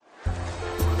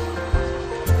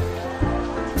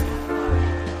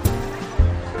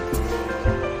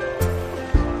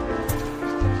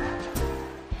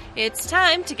It's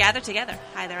time to gather together.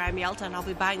 Hi there, I'm Yelta, and I'll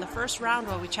be buying the first round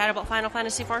while we chat about Final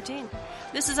Fantasy XIV.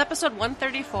 This is episode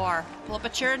 134. Pull up a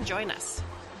chair and join us.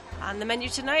 On the menu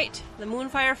tonight, the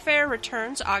Moonfire Fair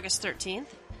returns August 13th.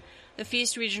 The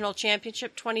Feast Regional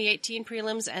Championship 2018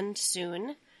 prelims end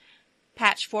soon.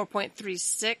 Patch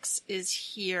 4.36 is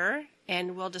here,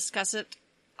 and we'll discuss it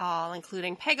all,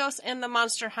 including Pegos and the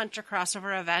Monster Hunter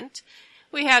crossover event.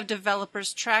 We have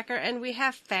Developers Tracker, and we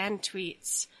have fan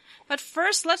tweets. But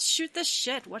first, let's shoot the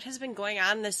shit. What has been going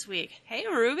on this week? Hey,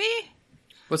 Ruby.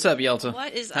 What's up, Yelta?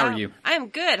 What is How up? are you? I am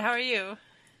good. How are you?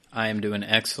 I am doing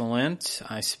excellent.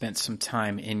 I spent some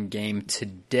time in-game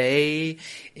today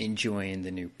enjoying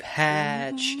the new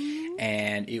patch,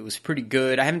 and it was pretty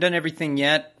good. I haven't done everything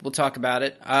yet. We'll talk about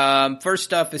it. First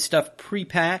stuff is stuff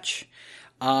pre-patch.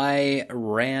 I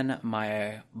ran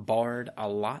my Bard a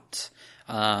lot.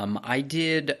 I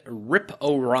did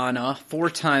Rip-O-Rana 4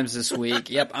 times this week.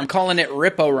 Yep, I'm calling it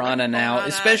Rip-O-Rana now,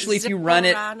 especially if you run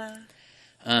it.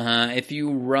 If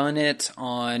you run it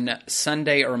on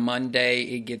Sunday or Monday,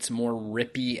 it gets more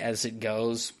rippy as it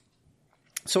goes.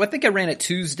 So I think I ran it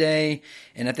Tuesday,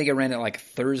 and I think I ran it like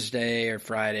Thursday or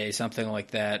Friday, something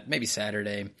like that, maybe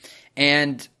Saturday.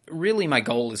 And really my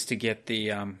goal is to get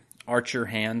the Archer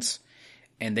hands,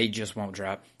 and they just won't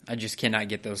drop. I just cannot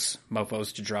get those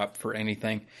mofos to drop for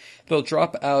anything. They'll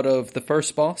drop out of the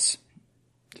first boss,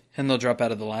 and they'll drop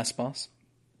out of the last boss.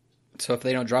 So if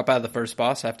they don't drop out of the first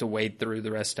boss, I have to wade through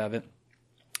the rest of it.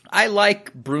 I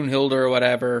like Brunhilde or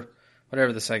whatever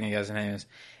the second guy's name is.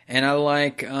 And I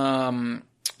like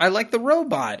the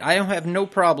robot. I don't have no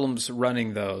problems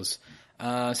running those.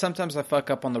 Sometimes I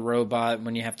fuck up on the robot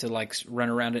when you have to like run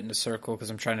around it in a circle because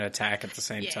I'm trying to attack at the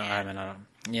same time, and I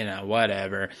don't,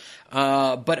 whatever.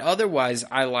 But otherwise,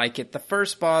 I like it. The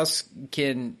first boss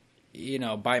can,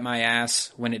 bite my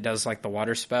ass when it does like the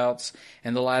water spouts,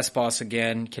 and the last boss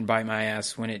again can bite my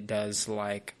ass when it does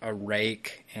like a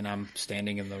rake and I'm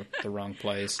standing in the wrong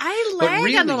place. I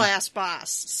lag on the last boss,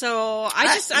 so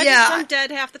I'm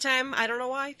dead half the time. I don't know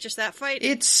why. Just that fight.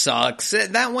 It sucks.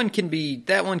 That one can be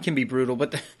brutal,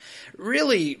 but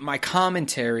really my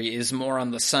commentary is more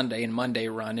on the Sunday and Monday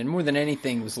run, and more than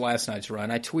anything was last night's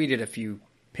run. I tweeted a few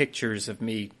pictures of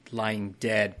me lying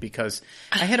dead because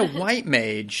I had a white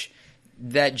mage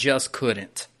that just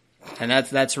couldn't. And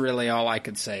that's really all I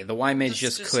could say. The white mage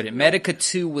just couldn't. Medica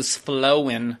 2 was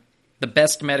flowing. The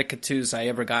best Medica 2s I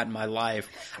ever got in my life.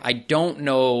 I don't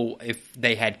know if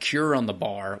they had Cure on the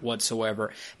bar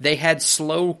whatsoever. They had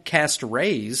slow cast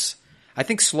Raise. I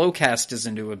think slow cast is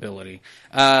a new ability.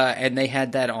 And they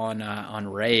had that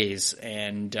on Raise.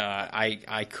 And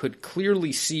I could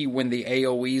clearly see when the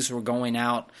AoEs were going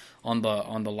out on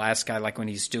the last guy, like when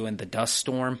he's doing the Dust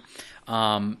Storm,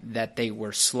 that they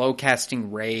were slow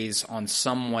casting Raise on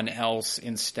someone else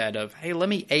instead of, hey, let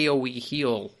me AoE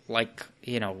heal like,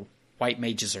 white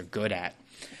mages are good at.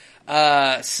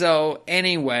 So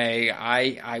anyway,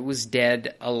 I was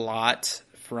dead a lot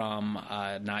from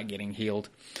not getting healed.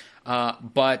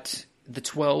 But the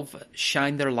 12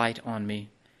 shined their light on me,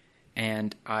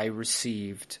 and I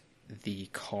received the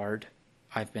card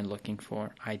I've been looking for.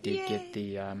 I did get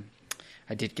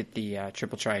the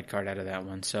Triple Triad card out of that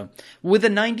one. So with a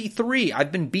 93,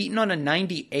 I've been beaten on a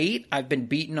 98. I've been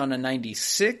beaten on a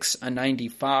 96, a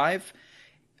 95.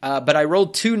 But I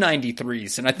rolled 2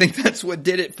 93s, and I think that's what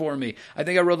did it for me. I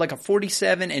think I rolled like a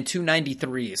 47 and 2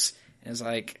 93s. And it's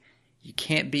like, you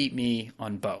can't beat me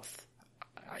on both.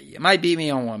 You might beat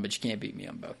me on one, but you can't beat me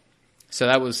on both. So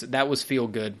that was feel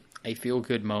good, a feel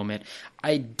good moment.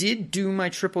 I did do my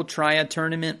Triple Triad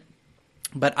tournament,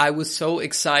 but I was so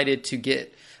excited to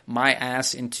get my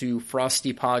ass into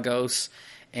Frosty Pagos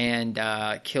and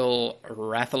kill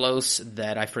Rathalos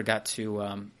that I forgot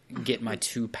to get my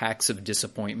 2 packs of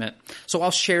disappointment. So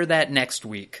I'll share that next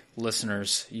week,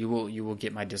 listeners. You will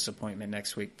get my disappointment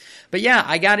next week. But yeah,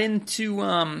 I got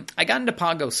into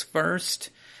Pagos first.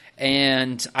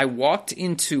 And I walked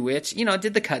into it, I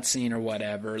did the cutscene or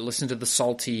whatever, listened to the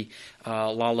salty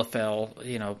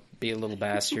Lalafell, be a little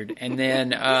bastard, and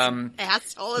then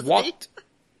asshole walked.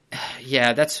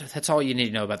 Yeah, that's all you need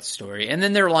to know about the story. And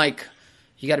then they're like,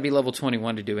 you got to be level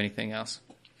 21 to do anything else.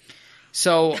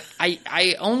 So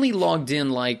I only logged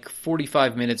in like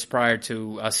 45 minutes prior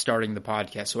to us starting the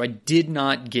podcast, so I did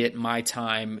not get my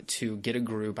time to get a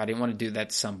group. I didn't want to do that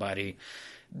to somebody.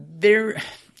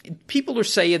 People are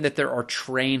saying that there are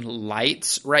train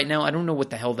lights right now. I don't know what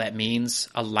the hell that means.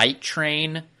 A light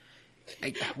train.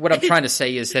 what I'm trying to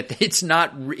say is that it's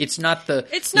not the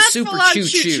super full on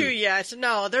choo-choo yet.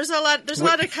 No, there's a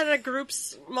lot of kind of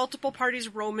groups, multiple parties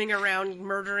roaming around,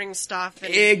 murdering stuff.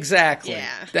 And, exactly.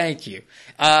 Yeah. Thank you.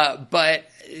 But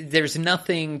there's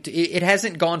nothing. It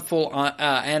hasn't gone full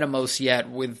Animos yet,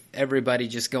 with everybody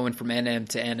just going from NM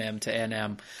to NM to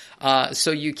NM.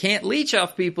 So you can't leech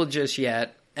off people just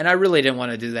yet. And I really didn't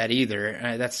want to do that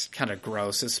either. That's kind of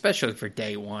gross, especially for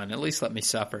day one. At least let me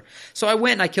suffer. So I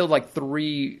went and I killed like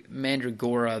 3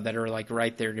 Mandragora that are like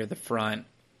right there near the front.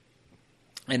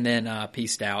 And then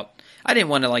peaced out. I didn't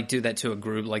want to like do that to a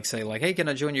group, like say like, hey, can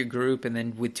I join your group? And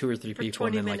then with 2 or 3 people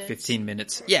and then like 15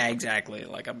 minutes. Yeah, exactly.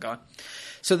 Like I'm gone.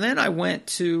 So then I went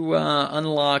to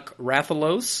unlock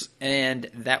Rathalos, and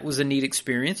that was a neat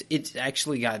experience. It's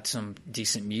actually got some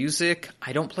decent music.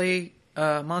 I don't play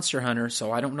Monster Hunter,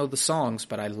 so I don't know the songs,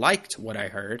 but I liked what I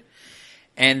heard.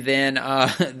 And then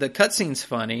the cutscene's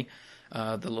funny.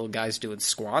 The little guys doing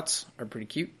squats are pretty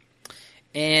cute.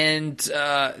 And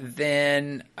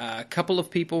then a couple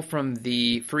of people from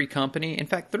the Free Company, in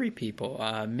fact 3 people,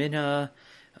 Minna,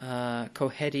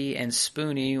 Kohedi, and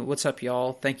Spoonie. What's up,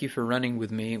 y'all? Thank you for running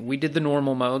with me. We did the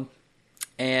normal mode,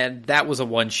 and that was a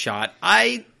one-shot.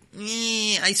 I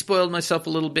spoiled myself a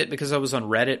little bit because I was on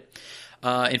Reddit.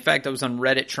 In fact, I was on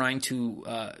Reddit trying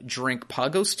to drink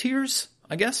Pagos tears,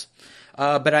 I guess.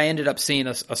 But I ended up seeing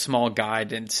a small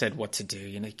guide and said what to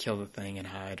do, kill the thing and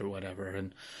hide or whatever.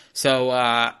 And so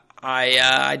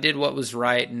I did what was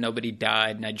right, and nobody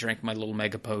died, and I drank my little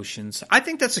mega potions. I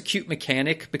think that's a cute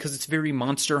mechanic because it's very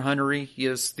Monster Hunter-y.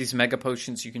 Yes, these mega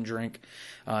potions you can drink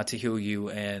to heal you,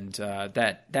 and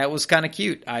that was kind of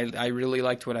cute. I really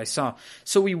liked what I saw.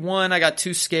 So we won. I got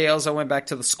 2 scales. I went back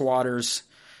to the squatters.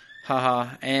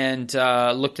 Haha, and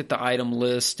looked at the item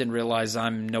list and realized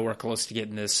I'm nowhere close to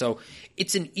getting this. So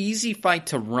it's an easy fight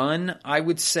to run. I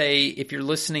would say if you're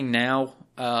listening now,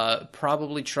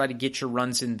 probably try to get your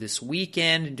runs in this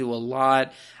weekend and do a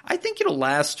lot. I think it'll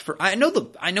last for. I know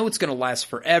it's going to last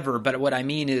forever, but what I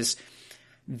mean is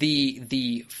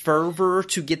the fervor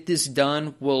to get this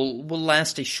done will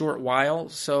last a short while.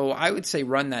 So I would say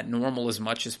run that normal as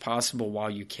much as possible while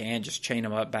you can. Just chain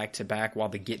them up back to back while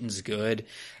the getting's good.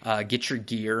 Get your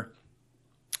gear.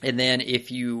 And then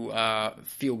if you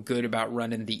feel good about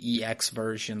running the EX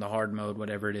version, the hard mode,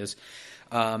 whatever it is,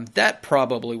 that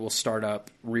probably will start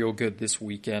up real good this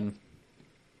weekend.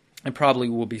 And probably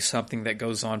will be something that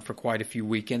goes on for quite a few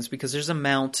weekends because there's a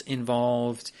mount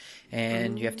involved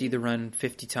and you have to either run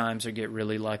 50 times or get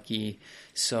really lucky.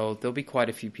 So there'll be quite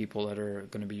a few people that are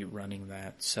going to be running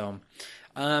that. So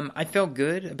I felt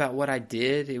good about what I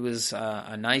did. It was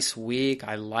a nice week.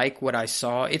 I like what I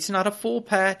saw. It's not a full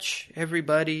patch,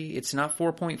 everybody. It's not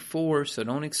 4.4, so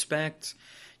don't expect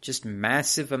just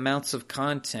massive amounts of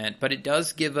content. But it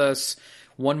does give us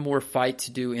one more fight to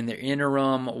do in the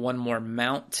interim, one more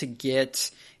mount to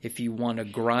get if you want to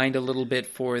grind a little bit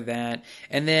for that.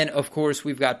 And then, of course,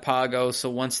 we've got Pago, so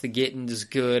once the getting is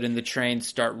good and the trains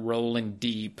start rolling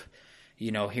deep,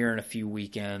 here in a few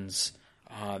weekends,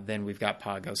 then we've got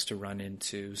Pagos to run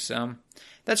into. So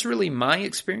that's really my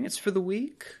experience for the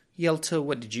week. Yelta,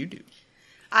 what did you do?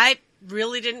 I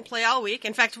really didn't play all week.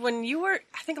 In fact, when you were,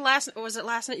 I think last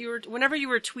night whenever you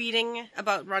were tweeting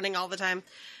about running all the time,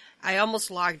 I almost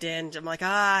logged in. I'm like,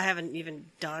 I haven't even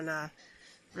done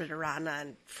Ridorana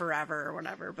in forever or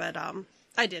whatever, but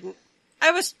I didn't.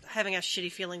 I was having a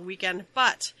shitty feeling weekend,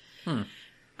 but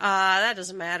that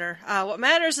doesn't matter. What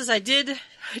matters is I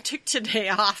took today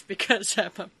off because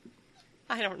I'm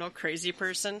I don't know, crazy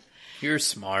person. You're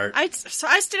smart. So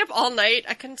I stayed up all night.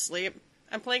 I couldn't sleep.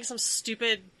 I'm playing some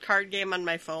stupid card game on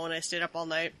my phone. I stayed up all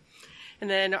night. And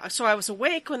then, so I was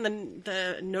awake when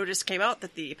the notice came out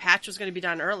that the patch was going to be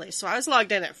done early. So I was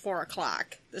logged in at 4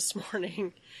 o'clock this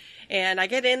morning. And I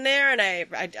get in there and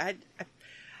I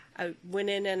went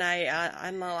in and I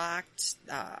unlocked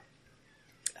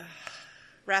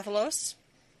Rathalos.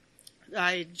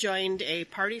 I joined a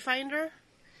party finder.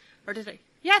 Or did I?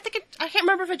 Yeah, I can't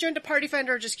remember if I joined a party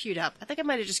finder or just queued up. I think I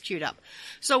might have just queued up.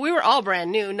 So we were all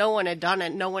brand new. No one had done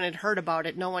it. No one had heard about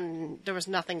it. There was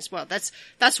nothing spoiled.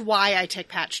 That's why I take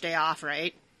patch day off,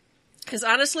 right? Because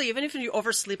honestly, even if you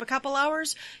oversleep a couple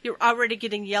hours, you're already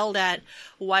getting yelled at,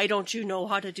 why don't you know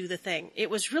how to do the thing?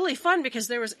 It was really fun because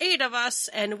there was 8 of us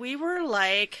and we were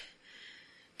like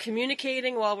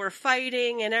communicating while we're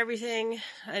fighting and everything.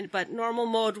 But normal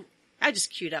mode, I just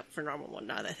queued up for normal mode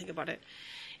now that I think about it.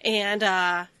 And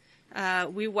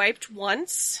we wiped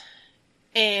once,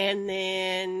 and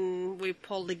then we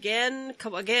pulled again,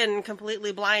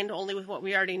 completely blind, only with what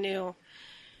we already knew,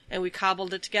 and we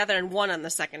cobbled it together and won on the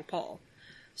second pull.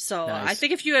 So Nice. I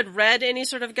think if you had read any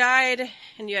sort of guide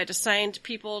and you had assigned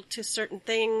people to certain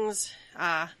things,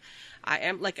 I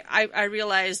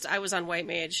realized I was on White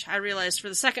Mage. I realized for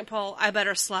the second pull, I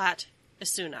better slot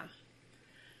Asuna.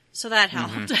 So that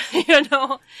helped, you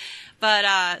know?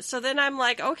 But, so then I'm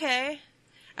like, okay.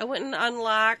 I went and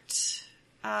unlocked,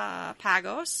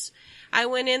 Pagos. I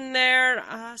went in there,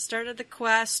 started the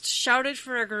quest, shouted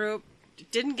for a group,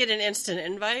 didn't get an instant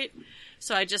invite.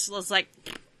 So I just was like,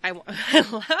 I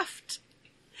left.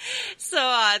 So,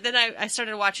 then I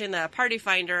started watching the party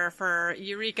finder for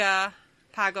Eureka,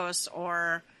 Pagos,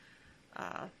 or,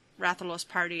 Rathalos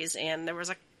parties, and there was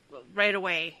right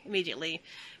away, immediately,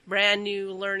 brand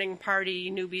new learning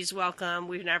party, newbies welcome,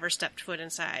 we've never stepped foot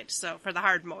inside, so for the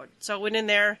hard mode. So I went in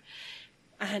there,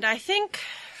 and I think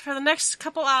for the next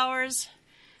couple hours,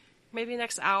 maybe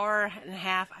next hour and a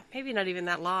half, maybe not even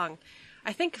that long,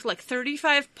 I think like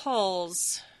 35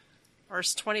 pulls, or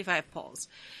 25 pulls.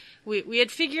 We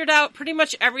had figured out pretty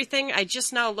much everything. I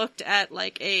just now looked at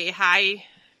like a high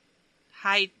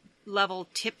level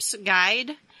tips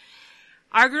guide.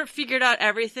 Our group figured out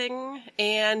everything,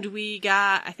 and we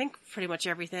got, I think, pretty much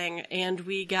everything, and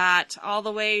we got all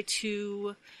the way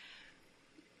to,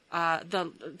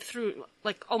 through,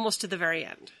 like, almost to the very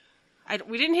end.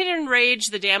 We didn't hit Enrage,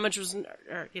 the damage was,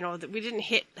 we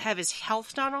didn't have his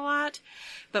health down a lot,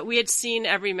 but we had seen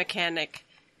every mechanic,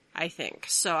 I think.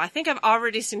 So I think I've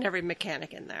already seen every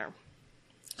mechanic in there.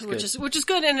 Which is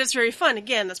good, and it's very fun.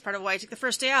 Again, that's part of why I took the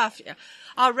first day off.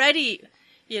 Already,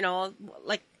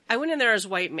 like, I went in there as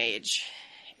White Mage,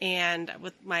 and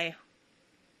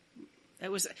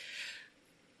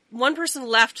one person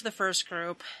left the first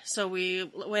group, so we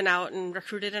went out and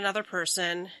recruited another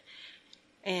person,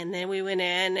 and then we went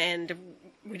in, and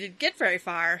we didn't get very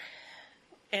far,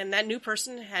 and that new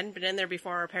person hadn't been in there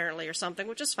before, apparently, or something,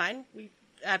 which is fine. We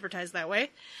advertised that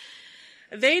way.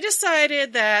 They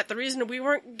decided that the reason we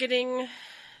weren't getting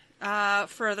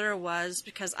further was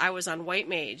because I was on White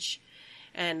Mage,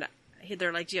 and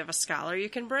they're like, do you have a scholar you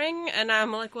can bring? And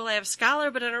I'm like, well, I have a scholar,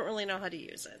 but I don't really know how to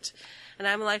use it. And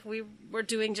I'm like, we were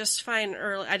doing just fine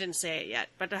early. I didn't say it yet,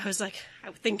 but I was like,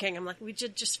 we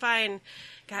did just fine.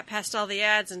 Got past all the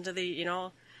ads into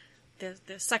the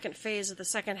second phase of the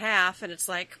second half, and it's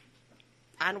like,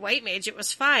 on White Mage, it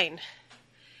was fine.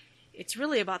 It's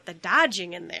really about the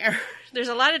dodging in there. There's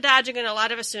a lot of dodging and a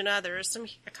lot of Asuna. There is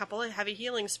a couple of heavy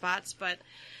healing spots, but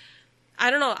I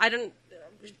don't know.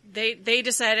 They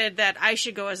decided that I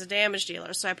should go as a damage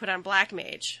dealer, so I put on Black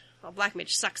Mage. Well, Black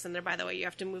Mage sucks in there, by the way. You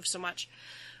have to move so much.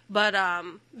 But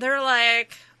they're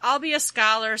like, I'll be a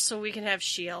scholar so we can have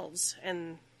shields.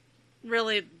 And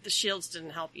really, the shields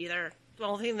didn't help either. The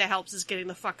only thing that helps is getting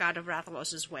the fuck out of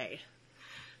Rathalos' way.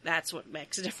 That's what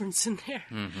makes a difference in there.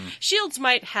 Mm-hmm. Shields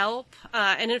might help.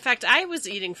 And in fact, I was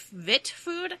eating VIT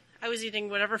food. I was eating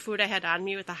whatever food I had on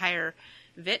me with a higher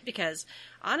VIT, because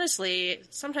honestly,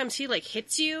 sometimes he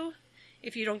hits you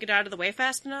if you don't get out of the way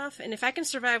fast enough. And if I can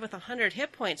survive with 100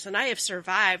 hit points, then I have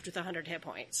survived with 100 hit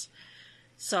points.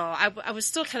 So I was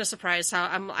still kind of surprised how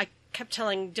I kept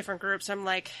telling different groups, I'm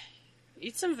like,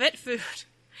 eat some VIT food.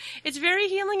 It's very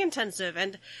healing intensive.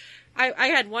 And I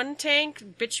had one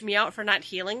tank bitch me out for not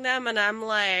healing them, and I'm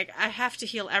like, I have to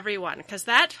heal everyone, because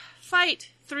that fight,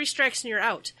 3 strikes and you're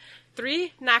out.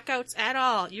 3 knockouts at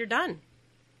all, you're done.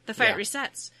 The fight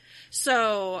resets.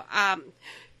 So,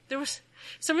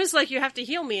 someone's like, you have to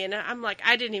heal me, and I'm like,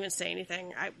 I didn't even say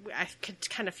anything. I could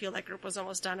kind of feel that group was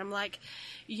almost done. I'm like,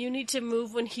 you need to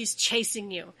move when he's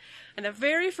chasing you. And the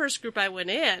very first group I went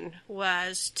in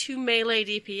was 2 melee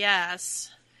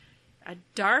DPS, a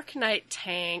Dark Knight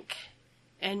tank,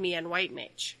 and me and White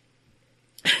Mage.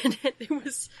 And it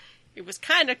was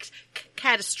kind of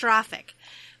catastrophic,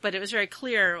 but it was very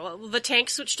clear. Well, the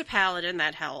tank switched to Paladin,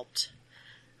 that helped.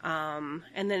 And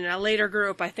then in a later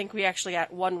group, I think we actually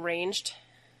got one ranged.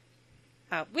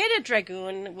 We had a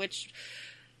Dragoon, which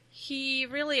he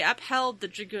really upheld the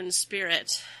Dragoon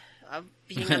spirit of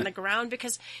being on the ground,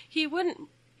 because he wouldn't,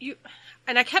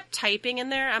 and I kept typing in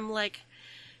there, I'm like,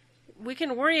 we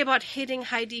can worry about hitting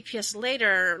high DPS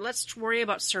later, let's worry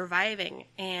about surviving.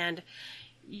 And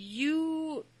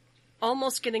you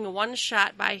almost getting one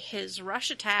shot by his rush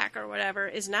attack or whatever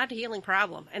is not a healing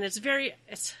problem. And it's very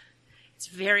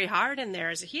hard in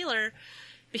there as a healer,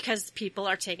 because people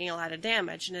are taking a lot of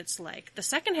damage. And it's like, the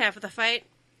second half of the fight,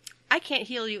 I can't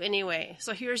heal you anyway.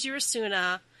 So here's your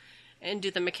Asuna, and do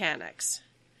the mechanics.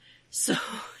 So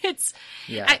it's,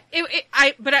 yeah.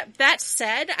 But that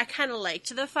said, I kind of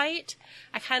liked the fight.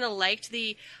 I kind of liked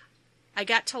I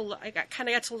got to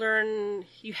learn,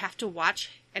 you have to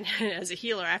watch, and as a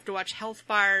healer, I have to watch health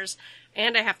bars,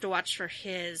 and I have to watch for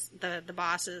the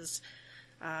boss's,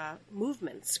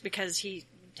 movements, because he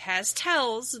has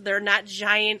tells. They're not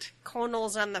giant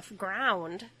conals on the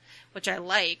ground, which I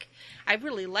like. I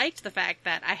really liked the fact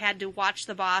that I had to watch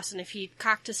the boss, and if he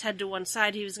cocked his head to one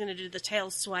side, he was going to do the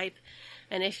tail swipe.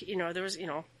 And if, there was,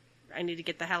 I need to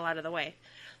get the hell out of the way.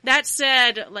 That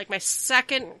said, like my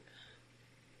second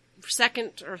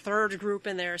or third group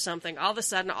in there or something, all of a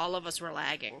sudden all of us were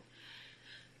lagging.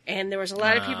 And there was a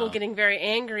lot of people getting very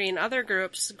angry in other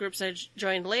groups I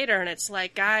joined later, and it's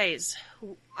like, guys,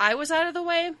 I was out of the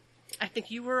way. I think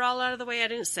you were all out of the way. I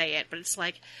didn't say it, but it's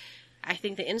like, I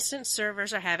think the instant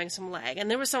servers are having some lag.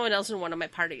 And there was someone else in one of my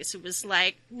parties who was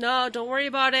like, no, don't worry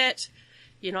about it.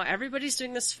 Everybody's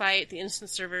doing this fight. The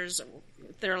instant servers,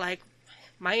 they're like,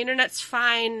 my internet's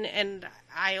fine, and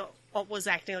I was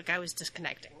acting like I was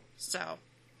disconnecting. So,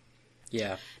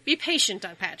 yeah, be patient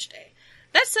on patch day.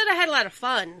 That said, I had a lot of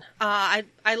fun. I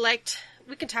liked,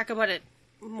 we can talk about it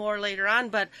more later on,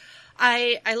 but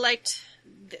I liked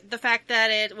the fact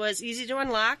that it was easy to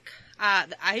unlock.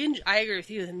 I agree with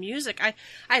you. The music,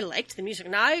 I liked the music.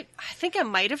 Now, I think I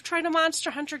might have tried a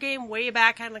Monster Hunter game way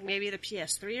back on like maybe the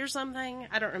PS3 or something.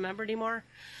 I don't remember anymore.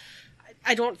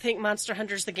 I don't think Monster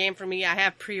Hunter's the game for me. I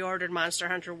have pre-ordered Monster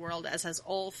Hunter World, as has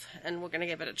Ulf, and we're going to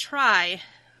give it a try.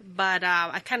 But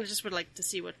I kind of just would like to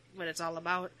see what it's all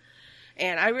about.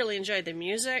 And I really enjoyed the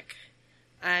music.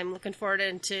 I'm looking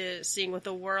forward to seeing what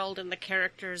the world and the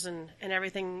characters and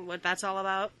everything, what that's all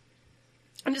about.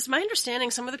 And it's my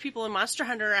understanding some of the people in Monster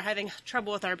Hunter are having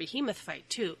trouble with our behemoth fight,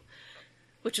 too.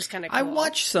 Which is kind of cool. I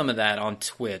watched some of that on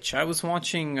Twitch. I was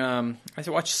watching, I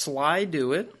watched Sly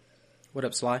do it. What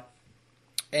up, Sly?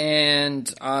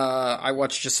 And I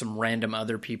watched just some random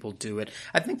other people do it.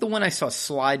 I think the one I saw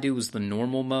Sly do was the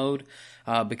normal mode,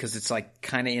 because it's like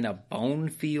kind of in a bone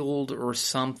field or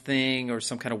something, or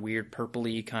some kind of weird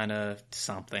purpley kind of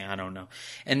something. I don't know.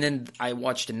 And then I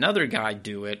watched another guy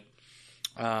do it.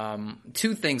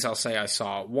 Two things I'll say I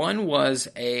saw. One was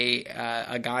a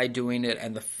guy doing it,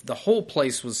 and the whole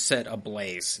place was set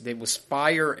ablaze. There was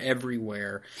fire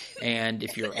everywhere, and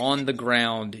if you're on the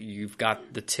ground, you've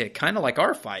got the tick, kind of like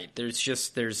our fight. You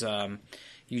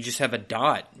just have a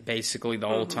dot basically the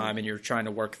whole time, and you're trying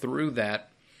to work through that.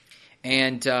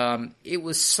 And it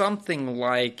was something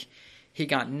like he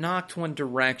got knocked one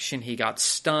direction, he got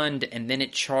stunned, and then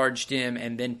it charged him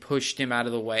and then pushed him out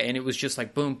of the way. And it was just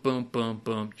like boom, boom, boom,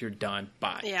 boom, you're done.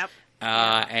 Bye. Yep.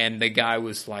 And the guy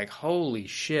was like, holy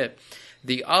shit.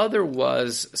 The other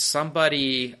was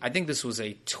somebody, I think this was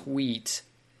a tweet,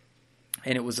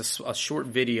 and it was a short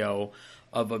video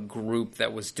of a group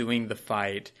that was doing the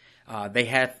fight. They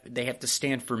have to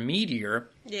stand for Meteor.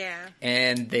 Yeah.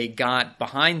 And they got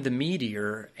behind the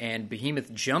Meteor, and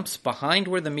Behemoth jumps behind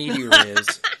where the Meteor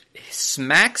is,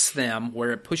 smacks them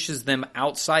where it pushes them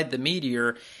outside the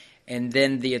Meteor, and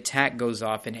then the attack goes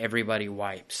off and everybody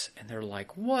wipes. And they're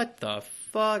like, what the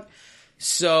fuck?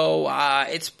 So,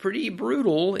 it's pretty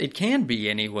brutal. It can be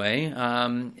anyway.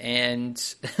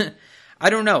 And I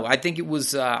don't know. I think it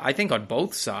was, I think on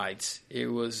both sides, it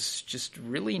was just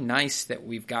really nice that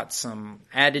we've got some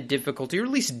added difficulty, or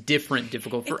at least different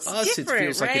difficulty. For us, it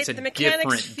feels right? like it's a different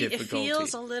difficulty. It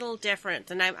feels a little different,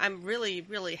 and I'm really,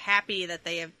 really happy that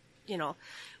they have,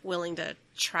 willing to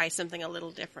try something a little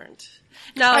different.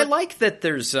 Now, I like that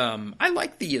there's, I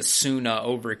like the Asuna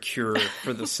over Cure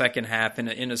for the second half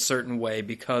in a certain way,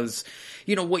 because,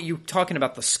 what you're talking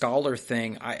about, the Scholar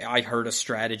thing, I heard a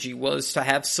strategy was to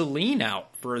have Celine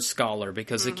out for a Scholar,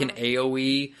 because it can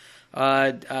AoE,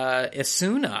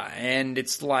 Asuna, and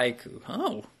it's like,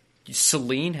 oh,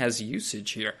 Celine has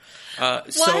usage here. I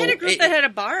had a group that had a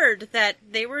Bard that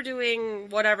they were doing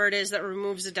whatever it is that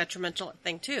removes a detrimental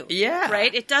thing too. Yeah.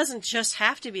 Right? It doesn't just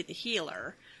have to be the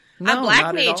healer. No, a Black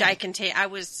not Mage at all. I can take.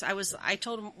 I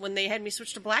told them when they had me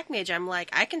switch to Black Mage, I'm like,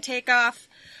 I can take off,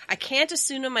 I can't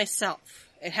Asuna myself.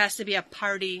 It has to be a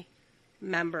party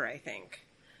member, I think.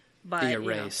 But, the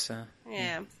erase.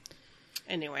 Yeah.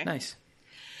 Anyway. Nice.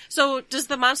 So, does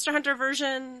the Monster Hunter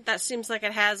version, that seems like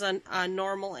it has a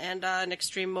normal and an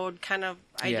extreme mode kind of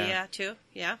idea, too?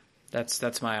 Yeah?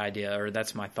 That's my idea, or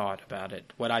that's my thought about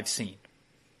it, what I've seen.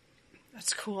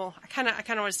 That's cool. I kind of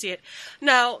want to see it.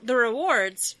 Now, the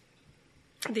rewards,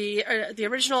 the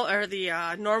original, or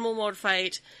the normal mode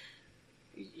fight,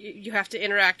 you have to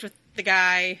interact with the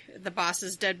guy, the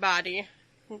boss's dead body,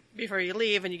 before you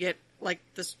leave, and you get, like,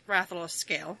 this Rathalos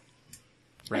scale.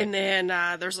 Right. And then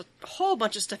there's a whole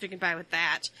bunch of stuff you can buy with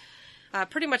that.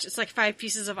 Pretty much it's like 5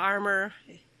 pieces of armor,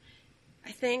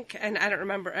 I think, and I don't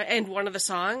remember, and one of the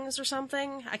songs or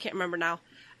something. I can't remember now.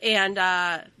 And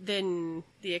then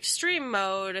the extreme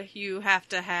mode, you have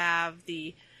to have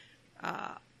the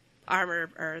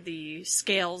armor or the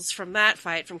scales from that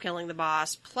fight from killing the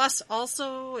boss. Plus,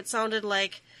 also, it sounded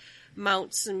like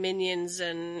mounts and minions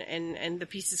and the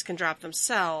pieces can drop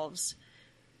themselves.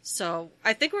 So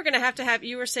I think we're going to have,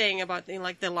 you were saying about the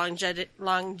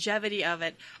longevity of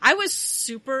it. I was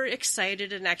super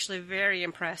excited and actually very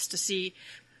impressed to see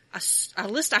a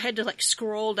list I had to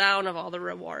scroll down of all the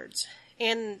rewards.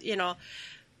 And,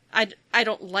 I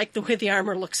don't like the way the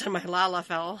armor looks on my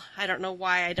Lalafell. I don't know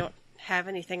why I don't have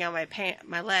anything on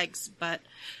my legs, but,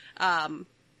 I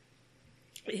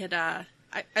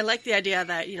like the idea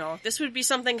that, this would be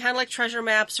something kind of like treasure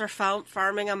maps or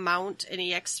farming a mount, an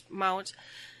EX mount.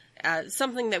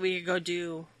 Something that we could go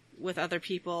do with other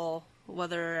people,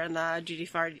 whether in the Duty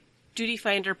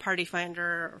Finder, Party Finder,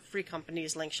 or Free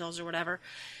Companies, Link Shells, or whatever.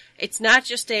 It's not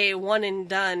just a one and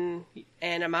done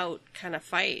and I'm out kind of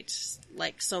fight,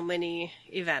 like so many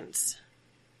events.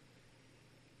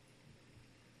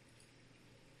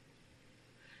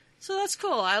 So that's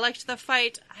cool. I liked the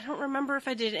fight. I don't remember if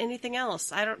I did anything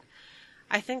else. I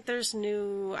think there's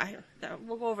we'll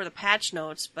go over the patch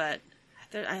notes, but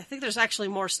I think there's actually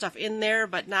more stuff in there,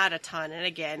 but not a ton. And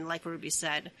again, like Ruby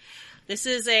said, this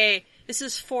is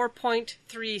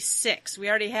 4.36. We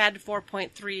already had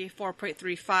 4.3,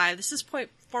 4.35. This is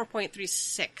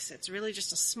 4.36. It's really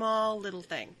just a small little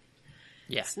thing.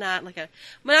 Yeah. It's not like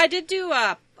but I did do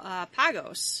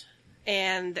Pagos,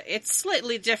 and it's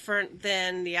slightly different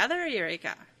than the other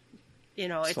Eureka.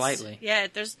 It's slightly. Yeah,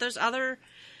 there's other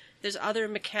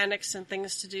mechanics and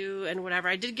things to do and whatever.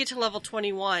 I did get to level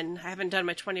 21. I haven't done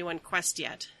my 21 quest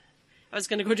yet. I was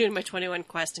going to go do my 21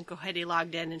 quest, and Kohedi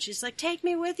logged in, and she's like, take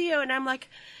me with you. And I'm like,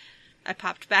 I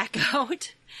popped back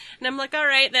out. And I'm like, all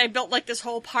right. And I built this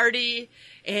whole party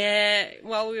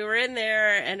while we were in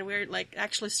there, and we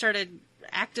actually started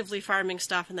actively farming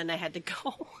stuff, and then I had to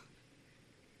go.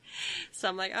 So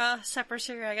I'm like, oh, supper's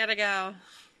here. I got to go.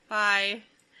 Bye.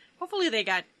 Hopefully they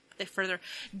further.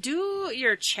 Do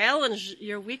your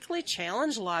weekly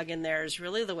challenge log in there is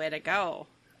really the way to go.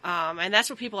 And that's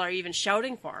what people are even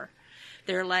shouting for.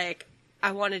 They're like,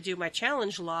 I want to do my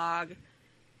challenge log.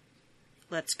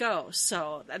 Let's go.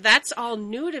 So that's all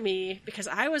new to me because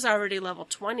I was already level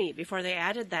 20 before they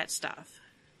added that stuff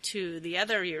to the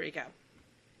other Eureka.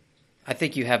 I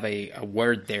think you have a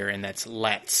word there, and that's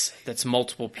let's. That's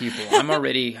multiple people.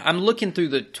 I'm looking through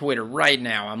the Twitter right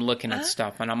now. I'm looking at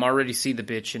stuff, and I'm already see the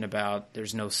bitching about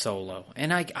there's no solo.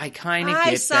 And I kind of get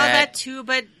that. I saw that too,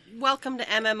 but welcome to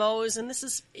MMOs, and this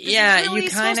is really you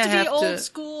kind of have to old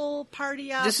school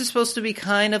party up. This is supposed to be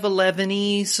kind of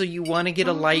 11-y, so you want to get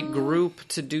a light group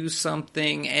to do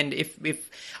something. And if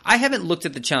I haven't looked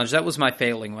at the challenge, that was my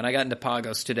failing when I got into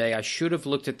Pagos today. I should have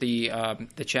looked at the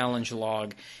challenge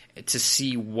log to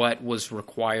see what was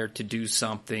required to do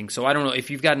something. So I don't know if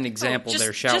you've got an example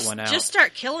there. Shout one out. Just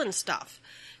start killing stuff,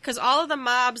 because all of the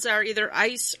mobs are either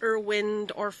ice or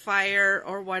wind or fire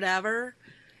or whatever.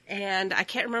 And I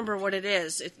can't remember what it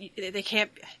is. They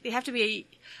have to be,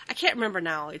 I can't remember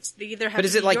now. They either have But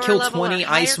is to it be like your kill level 20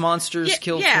 ice monsters,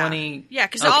 kill 20? Yeah,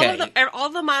 because all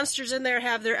the monsters in there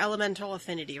have their elemental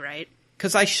affinity, right?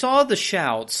 Because I saw the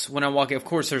shouts when I'm walking. Of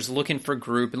course, there's looking for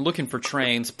group and looking for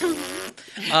trains.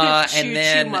 And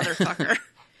then, motherfucker.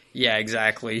 Yeah,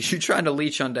 exactly. You're trying to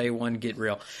leech on day one, get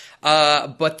real.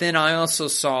 But then I also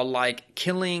saw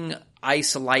killing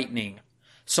ice lightning.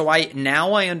 So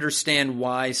now I understand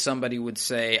why somebody would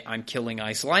say I'm killing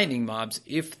ice lightning mobs.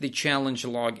 If the challenge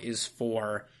log is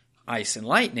for ice and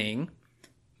lightning,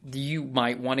 you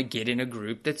might want to get in a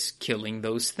group that's killing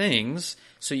those things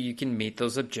so you can meet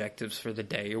those objectives for the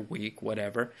day or week,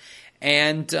 whatever.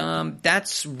 And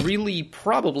that's really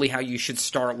probably how you should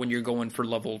start when you're going for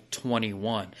level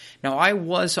 21. Now, I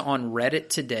was on Reddit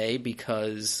today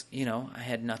because, I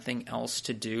had nothing else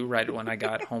to do right when I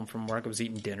got home from work. I was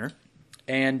eating dinner.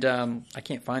 And I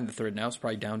can't find the thread now. It's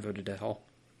probably downvoted to hell.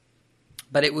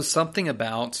 But it was something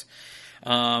about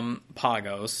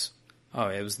Pagos. Oh,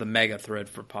 it was the mega thread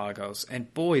for Pagos.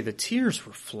 And boy, the tears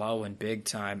were flowing big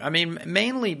time. I mean,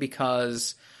 mainly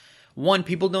because, one,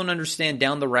 people don't understand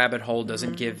down the rabbit hole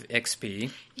doesn't give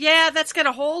XP. Yeah, that's got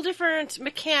a whole different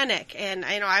mechanic. And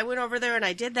I went over there and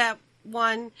I did that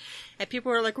one. And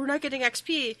people were like, we're not getting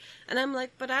XP. And I'm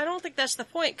like, but I don't think that's the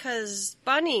point because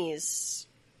bunnies.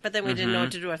 But then we didn't know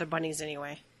what to do with the bunnies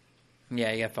anyway.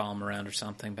 Yeah, you got to follow them around or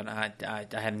something, but I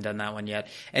haven't done that one yet.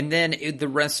 And then the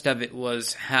rest of it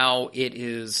was how it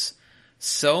is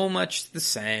so much the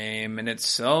same, and it's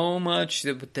so much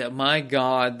that my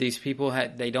God, these people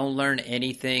they don't learn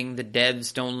anything. The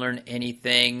devs don't learn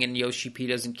anything, and Yoshi P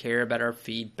doesn't care about our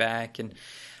feedback. And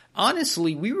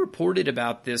honestly, we reported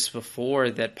about this before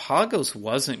that Pagos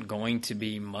wasn't going to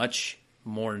be much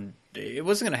more it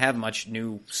wasn't going to have much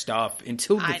new stuff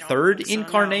until the I don't third think so, no.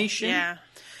 incarnation. Yeah.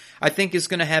 I think is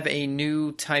going to have a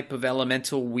new type of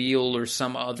elemental wheel or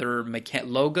some other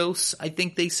logos. I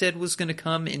think they said was going to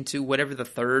come into whatever the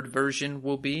third version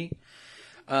will be.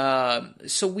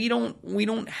 So we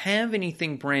don't have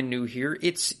anything brand new here.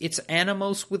 It's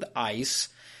Animos with ice.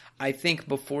 I think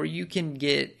before you can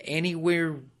get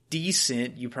anywhere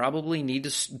decent, you probably need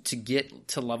to get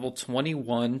to level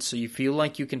 21 so you feel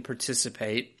like you can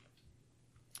participate.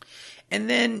 And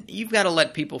then you've got to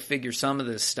let people figure some of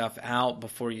this stuff out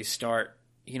before you start,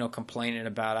 complaining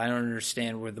about, I don't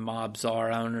understand where the mobs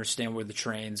are. I don't understand where the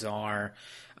trains are.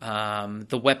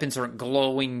 The weapons aren't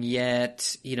glowing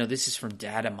yet. This is from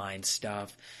data mine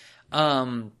stuff.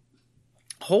 Hold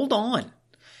on.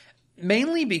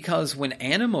 Mainly because when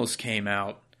Animos came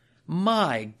out,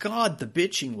 my God, the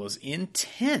bitching was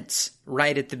intense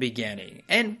right at the beginning.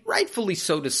 And rightfully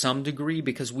so to some degree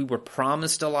because we were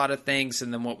promised a lot of things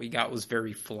and then what we got was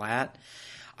very flat.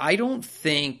 I don't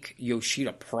think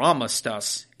Yoshida promised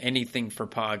us anything for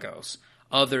Pagos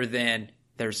other than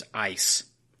there's ice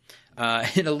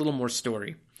and a little more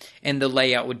story. And the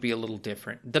layout would be a little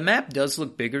different. The map does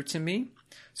look bigger to me.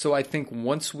 So I think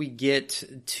once we get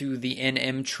to the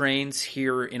NM trains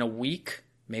here in a week,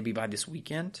 maybe by this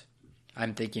weekend,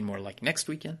 I'm thinking more like next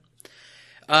weekend.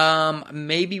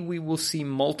 Maybe we will see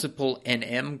multiple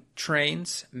NM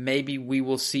trains. Maybe we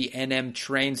will see NM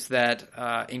trains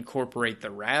that incorporate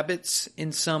the rabbits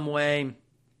in some way.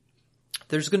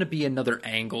 There's going to be another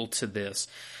angle to this.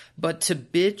 But to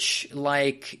bitch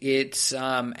like it's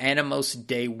Animos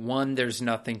day one, there's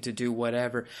nothing to do,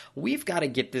 whatever. We've got to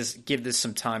give this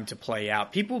some time to play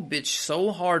out. People bitch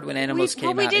so hard when Animos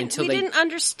came out until we didn't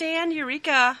understand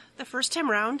Eureka the first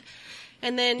time around.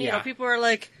 And then, people were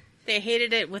like, they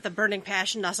hated it with a burning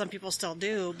passion. Now some people still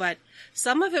do, but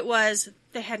some of it was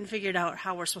they hadn't figured out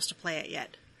how we're supposed to play it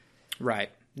yet.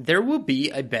 Right. There will be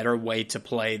a better way to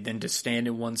play than to stand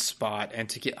in one spot and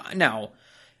to get... Now,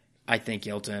 I think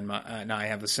Yelta and I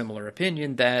have a similar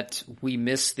opinion that we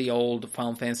miss the old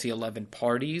Final Fantasy XI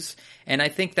parties. And I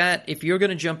think that if you're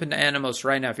going to jump into Animos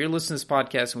right now, if you're listening to this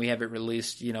podcast and we have it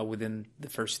released, within the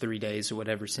first 3 days or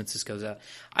whatever since this goes out,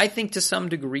 I think to some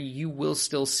degree you will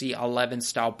still see 11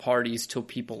 style parties till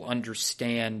people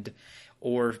understand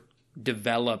or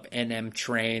develop NM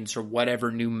trains or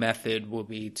whatever new method will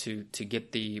be to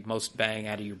get the most bang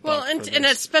out of your buck. Well, and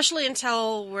especially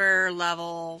until we're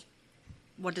level...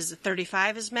 What is it,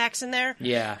 35 is max in there?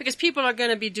 Yeah. Because people are going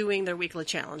to be doing their weekly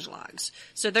challenge logs.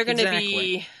 So they're going to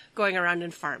be going around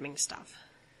and farming stuff.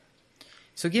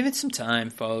 So give it some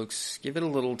time, folks. Give it a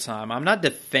little time. I'm not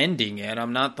defending it.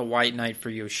 I'm not the White Knight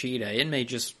for Yoshida. It may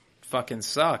just fucking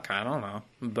suck. I don't know.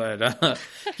 But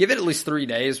give it at least 3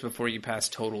 days before you pass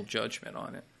total judgment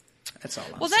on it. That's all I'm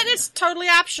saying. Well, that is totally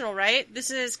optional, right?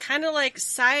 This is kind of like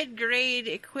side grade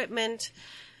equipment.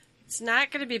 It's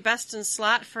not going to be best in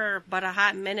slot for but a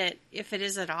hot minute, if it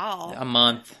is at all. A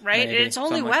month. Right? Maybe, and it's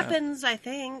only like weapons, I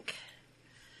think.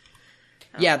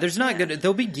 Yeah, there's not good.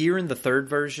 There'll be gear in the third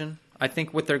version. I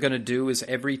think what they're going to do is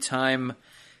every time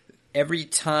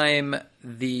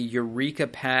the Eureka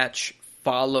patch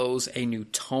follows a new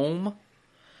tome,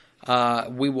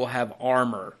 we will have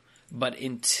armor. But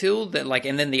until that,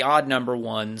 and then the odd number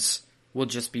ones will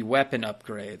just be weapon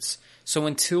upgrades. So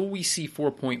until we see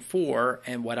 4.4,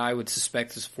 and what I would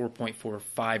suspect is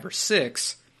 4.45 or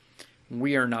 6,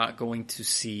 we are not going to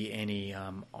see any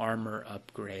armor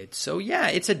upgrades. So yeah,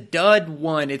 it's a dud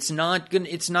one. It's not good.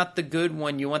 It's not the good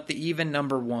one. You want the even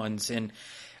number ones, and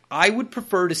I would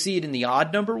prefer to see it in the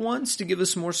odd number ones to give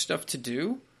us more stuff to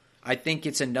do. I think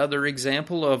it's another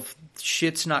example of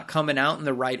shit's not coming out in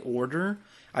the right order.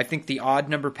 I think the odd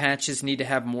number patches need to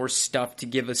have more stuff to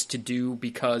give us to do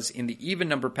because in the even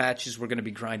number patches, we're going to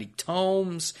be grinding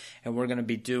tomes and we're going to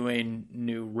be doing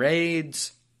new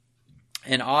raids.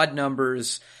 And odd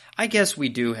numbers, I guess we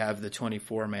do have the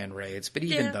 24-man raids, but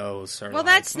even those are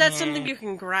that's something you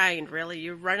can grind, really.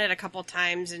 You run it a couple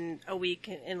times in a week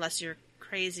unless you're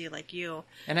crazy like you.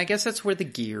 And I guess that's where the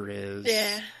gear is.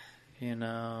 Yeah.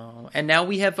 And now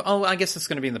we have, I guess it's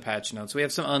going to be in the patch notes. We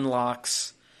have some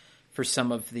unlocks for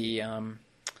some of the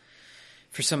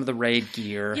raid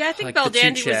gear. Yeah, I think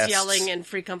Beldandy was yelling in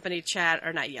Free Company chat,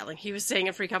 or not yelling. He was saying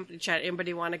in Free Company chat,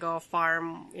 anybody want to go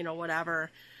farm,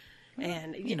 whatever.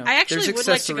 And I actually would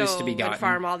like to go and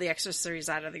farm all the accessories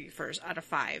out of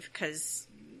 5 because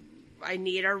I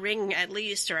need a ring at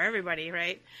least, or everybody,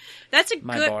 right?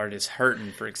 My bard is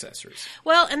hurting for accessories.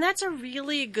 Well, and that's a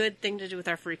really good thing to do with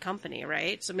our Free Company,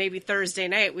 right? So maybe Thursday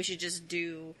night we should just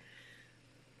do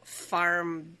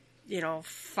farm.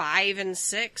 5 and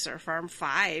 6, or farm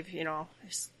 5,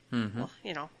 Mm-hmm.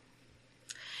 Well,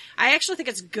 I actually think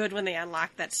it's good when they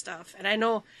unlock that stuff. And I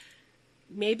know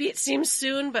maybe it seems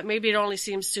soon, but maybe it only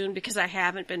seems soon because I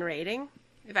haven't been raiding.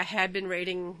 If I had been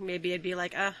raiding, maybe I'd be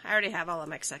like, I already have all of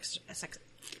my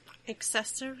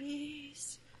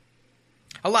accessories.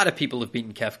 A lot of people have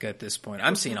beaten Kefka at this point.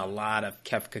 I'm seeing a lot of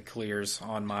Kefka clears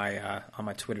on my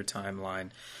Twitter timeline.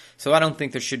 So I don't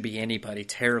think there should be anybody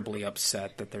terribly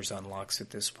upset that there's unlocks at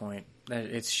this point.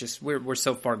 It's just, we're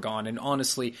so far gone. And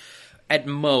honestly, at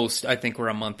most, I think we're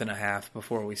a month and a half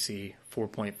before we see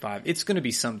 4.5. It's going to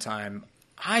be sometime,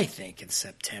 I think, in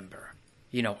September.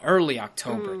 Early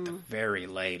October at the very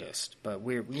latest. But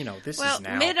this is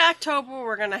now. Mid-October,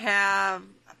 we're going to have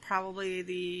probably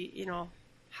the,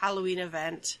 Halloween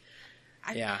event.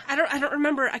 I don't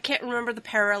remember. I can't remember the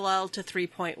parallel to 3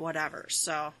 point whatever.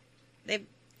 So they've.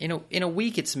 In a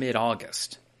week, it's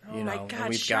mid-August. Oh my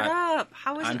God! Shut up!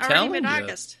 How is it already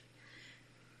mid-August?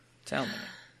 Tell me.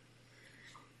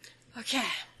 Okay.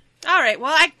 All right.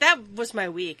 Well, that was my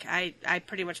week. I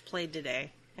pretty much played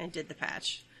today and did the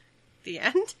patch. The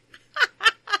end.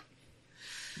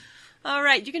 All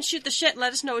right. You can shoot the shit.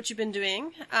 Let us know what you've been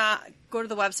doing. Go to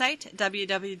the website,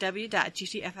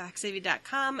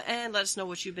 www.gtfxav.com, and let us know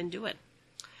what you've been doing.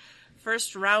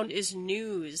 First round is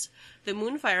news. The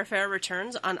Moonfire Fair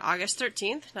returns on August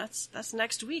 13th. That's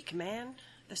next week, man.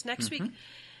 That's next week.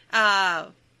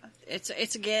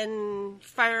 It's again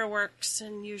fireworks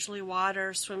and usually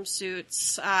water,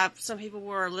 swimsuits. Some people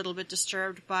were a little bit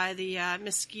disturbed by the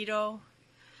mosquito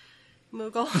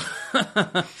Moogle.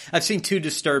 I've seen two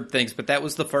disturbed things, but that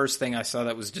was the first thing I saw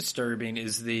that was disturbing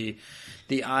is the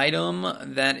item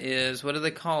that is, what do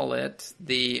they call it?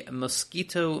 The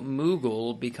mosquito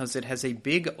Moogle, because it has a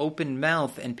big open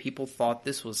mouth and people thought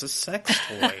this was a sex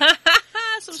toy.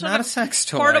 It's not a sex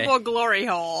toy. Portable glory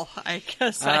hole, I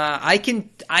guess. I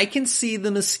can see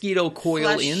the mosquito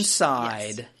coil flesh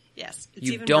inside. Yes. It's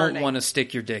you even don't burning. Want to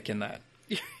stick your dick in that.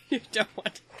 You don't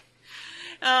want to.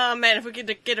 Oh, man, if we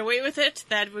could get away with it,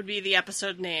 that would be the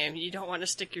episode name. You don't want to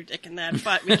stick your dick in that,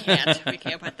 but we can't. We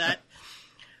can't put that.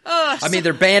 Oh, I mean,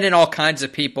 they're banning all kinds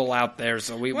of people out there,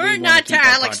 so we're not to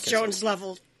Alex Jones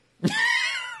level.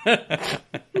 We're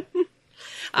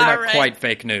not quite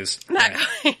fake news. Not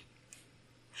quite.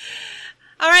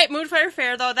 All right, Moonfire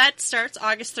Fair, though, that starts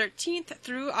August 13th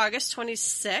through August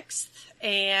 26th.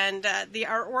 And the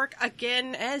artwork,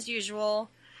 again, as usual,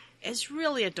 is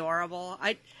really adorable.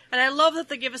 And I love that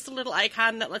they give us a little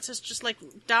icon that lets us just,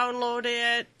 download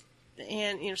it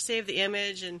and, save the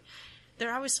image. And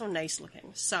they're always so nice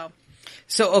looking. So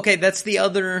okay,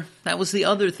 that was the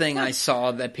other thing I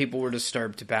saw that people were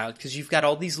disturbed about. Because you've got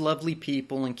all these lovely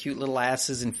people and cute little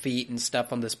asses and feet and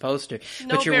stuff on this poster.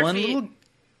 But your one little...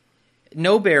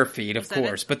 No bare feet, of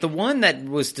course. But the one that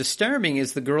was disturbing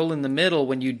is the girl in the middle.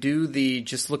 When you do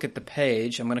just look at the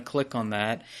page, I'm going to click on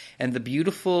that. And the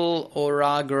beautiful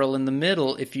Aura girl in the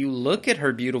middle, if you look at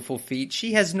her beautiful feet,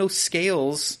 she has no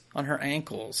scales on her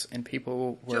ankles. And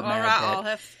people were mad that... Do Aura all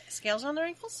have scales on their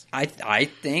ankles? I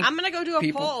think... I'm going to go do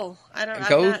a poll.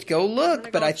 Go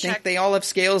look, but I think they all have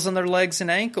scales on their legs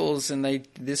and ankles, and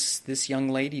this young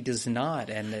lady does not.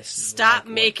 And this Stop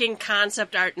making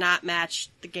concept art not match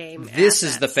the game. This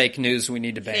is the fake news we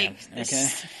need to ban. Okay.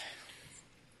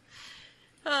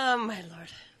 Oh my lord!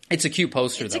 It's a cute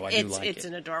poster, though. I do like it. It's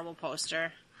an adorable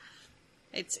poster.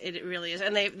 It really is,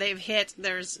 and they've hit.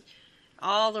 There's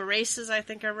all the races. I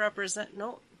think are represent.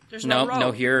 No, there's no row.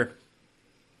 No here.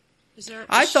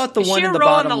 I thought the one in the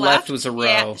bottom left was a row.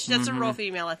 Yeah, that's a row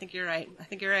female. I think you're right.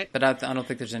 But I don't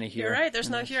think there's any here. You're right. There's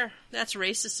no here. That's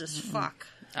racist as fuck.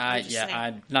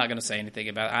 I'm not going to say anything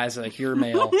about it. As a here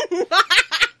male.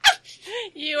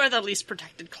 You are the least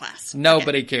protected class.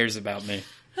 Nobody cares about me.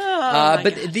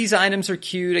 But these items are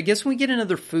cute. I guess when we get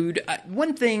another food,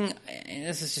 one thing, and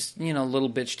this is just, little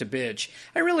bitch to bitch,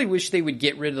 I really wish they would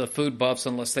get rid of the food buffs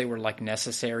unless they were,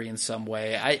 necessary in some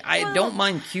way. I don't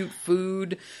mind cute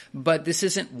food, but this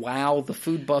isn't WoW. The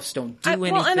food buffs don't do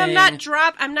anything. Well, and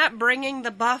I'm not bringing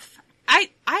the buff.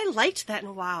 I liked that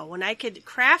in WoW, when I could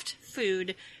craft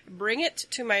food, bring it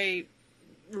to my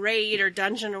raid or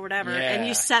dungeon or whatever, and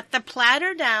you set the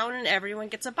platter down and everyone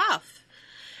gets a buff.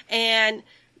 And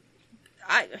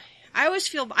I always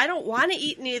feel I don't want to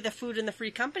eat any of the food in the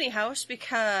free company house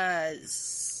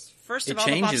because, first of all,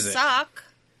 the buffs suck,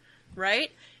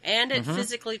 right? And it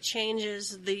physically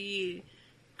changes the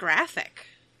graphic.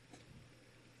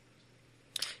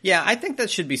 Yeah, I think that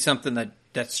should be something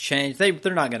that's changed.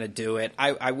 They're not going to do it.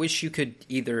 I wish you could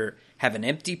either have an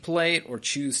empty plate or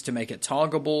choose to make it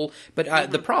toggleable.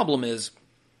 But the problem is,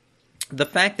 the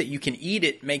fact that you can eat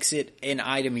it makes it an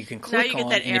item you can click on.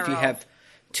 That and arrow. If you have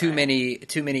too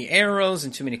many arrows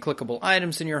and too many clickable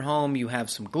items in your home. You have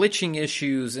some glitching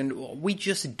issues, and we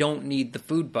just don't need the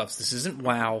food buffs. This isn't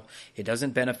WoW. It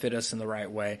doesn't benefit us in the right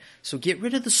way. So get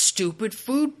rid of the stupid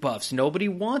food buffs. Nobody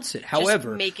wants it.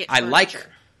 However, make it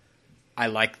I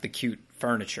like the cute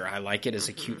furniture. I like it as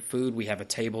a cute food. We have a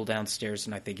table downstairs,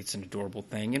 and I think it's an adorable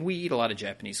thing. And we eat a lot of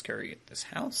Japanese curry at this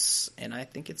house, and I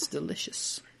think it's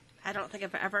delicious. I don't think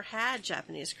I've ever had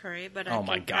Japanese curry, but oh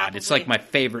my god, it's like my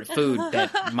favorite food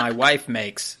that my wife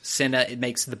makes. Senna, it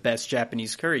makes the best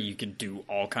Japanese curry. You can do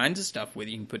all kinds of stuff with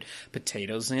it. You can put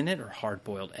potatoes in it, or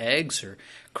hard-boiled eggs, or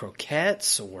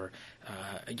croquettes, or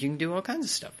you can do all kinds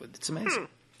of stuff with it. It's amazing.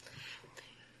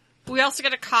 We also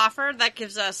got a coffer that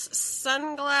gives us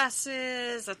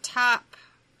sunglasses, a top,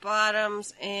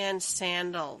 bottoms, and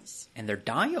sandals. And they're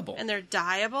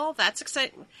dyeable. That's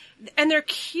exciting. And they're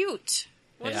cute.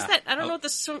 What is that? I don't know what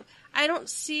the I don't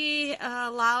see a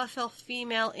Lalafell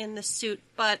female in the suit,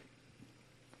 but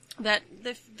that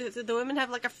the women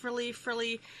have like a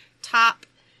frilly top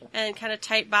and kind of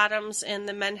tight bottoms, and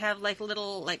the men have like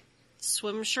little like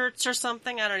swim shirts or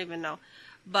something. I don't even know.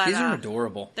 But these are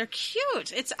adorable. They're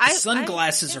cute.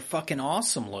 Sunglasses are fucking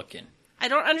awesome looking. I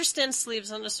don't understand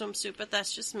sleeves on a swimsuit, but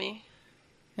that's just me.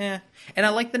 Yeah, and I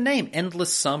like the name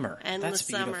Endless Summer. Endless That's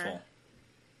beautiful. Summer.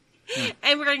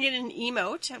 And we're going to get an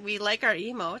emote. We like our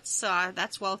emotes, so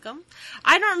that's welcome.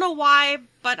 I don't know why,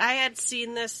 but I had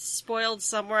seen this spoiled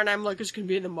somewhere, and I'm like, it's going to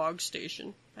be in the Mog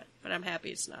Station. But I'm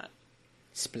happy it's not.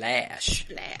 Splash.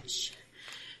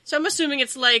 So I'm assuming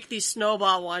it's like the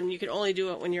snowball one. You can only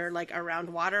do it when you're like around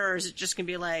water, or is it just going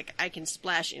to be like, I can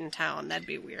splash in town? That'd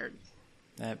be weird.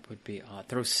 That would be odd.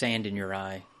 Throw sand in your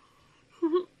eye.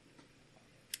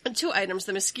 And 2 items.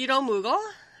 The Mosquito Moogle.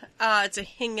 It's a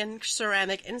Hingen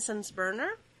ceramic incense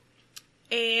burner.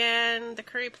 And the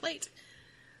Curry Plate.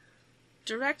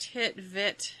 Direct hit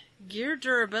VIT. Gear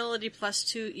durability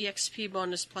 +2. EXP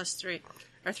bonus +3.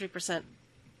 Or 3%.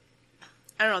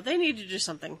 I don't know. They need to do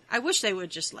something. I wish they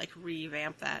would just, like,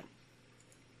 revamp that.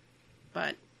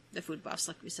 But the food buffs,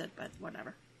 like we said, but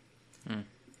whatever.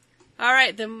 All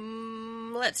right,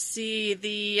 let's see.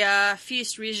 The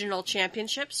Feast Regional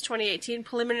Championships 2018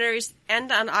 preliminaries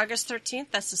end on August 13th.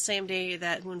 That's the same day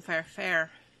that Moonfire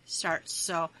Fair starts.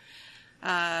 So,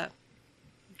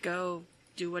 go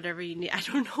do whatever you need. I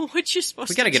don't know what you're supposed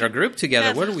to do. We got to get our group together.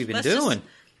 Yeah, what have we been doing?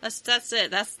 That's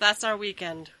it. That's our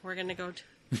weekend. We're going to go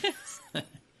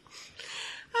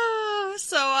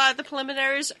So the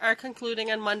preliminaries are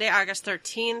concluding on Monday, August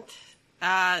 13th.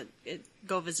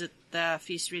 Go visit the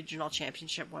Feast Regional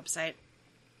Championship website.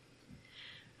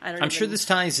 I'm sure this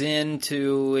ties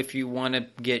into if you want to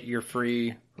get your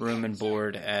free room and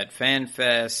board at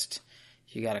FanFest,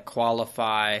 you got to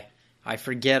qualify. I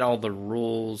forget all the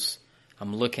rules.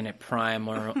 I'm looking at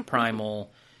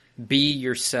Primal. Be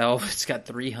yourself. It's got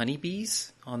 3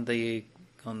 honeybees on the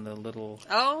little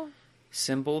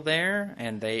symbol there,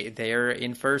 and they're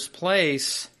in first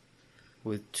place.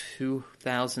 With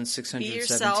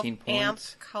 2,617 points. Amp,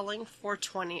 Culling,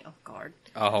 420. Oh, God.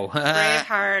 Oh.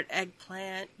 Braveheart,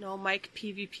 Eggplant, No Mike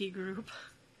PvP Group.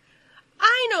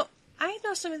 I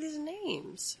know some of these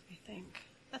names, I think.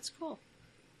 That's cool.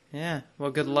 Yeah.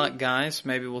 Well, good luck, guys.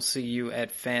 Maybe we'll see you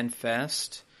at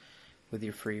FanFest with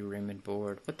your free room and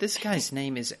board. But this guy's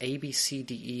name is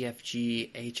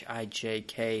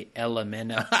ABCDEFGHIJK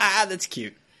Elemento. That's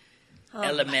cute.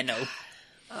 Elemento.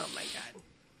 Oh, my God.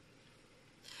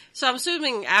 So I'm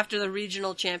assuming after the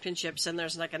regional championships, and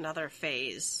there's like another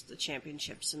phase, the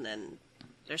championships, and then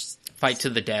there's... Fight to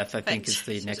the death, I think, is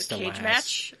the next to last. Cage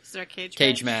match? Is there a cage match?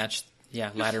 Cage match.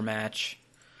 Yeah, ladder match.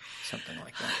 Something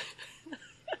like that.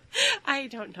 I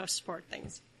don't know sport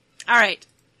things. All right.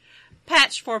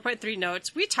 Patch 4.3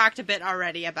 notes. We talked a bit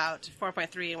already about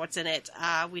 4.3 and what's in it.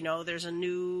 We know there's a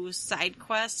new side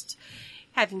quest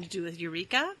having to do with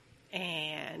Eureka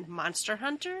and Monster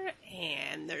Hunter,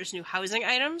 and there's new housing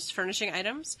items, furnishing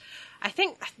items. I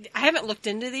haven't looked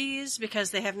into these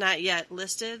because they have not yet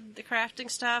listed the crafting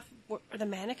stuff. Are the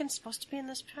mannequins supposed to be in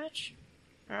this patch?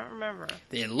 I don't remember.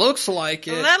 It looks like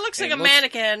it. Well, that looks like a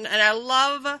mannequin, and I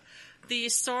love the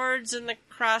swords and the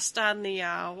crossed on the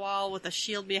wall with a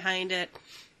shield behind it.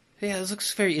 Yeah, this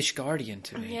looks very Ishgardian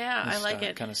to me. Yeah, I like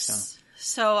it. Kind of stuff.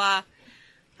 So,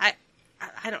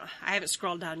 I haven't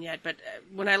scrolled down yet, but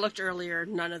when I looked earlier,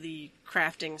 none of the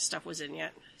crafting stuff was in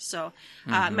yet. So,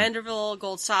 Manderville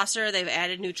Gold Saucer, they've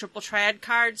added new Triple Triad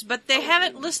cards, but they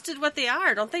haven't listed what they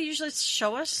are. Don't they usually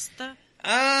show us the...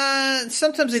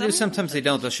 Sometimes they do, sometimes they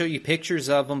don't. They'll show you pictures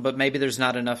of them, but maybe there's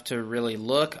not enough to really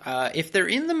look. If they're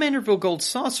in the Manorville Gold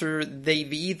Saucer,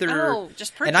 they've either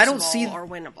just purchasable and I don't see or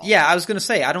winnable. Yeah, I was going to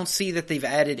say I don't see that they've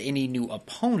added any new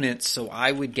opponents, so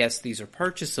I would guess these are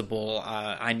purchasable.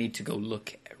 I need to go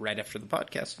look right after the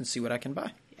podcast and see what I can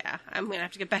buy. Yeah, I'm going to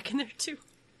have to get back in there too.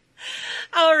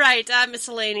 All right,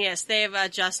 miscellaneous. They've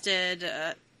adjusted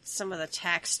some of the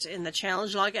text in the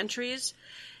challenge log entries.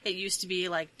 It used to be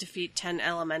like defeat 10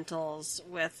 elementals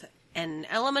with an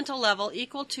elemental level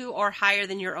equal to or higher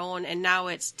than your own, and now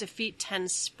it's defeat 10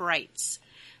 sprites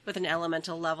with an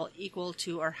elemental level equal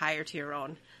to or higher to your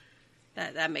own.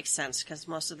 That makes sense because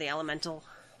most of the elemental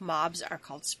mobs are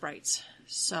called sprites.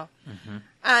 So,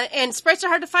 and sprites are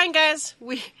hard to find, guys.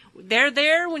 They're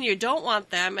there when you don't want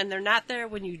them, and they're not there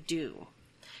when you do,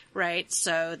 right?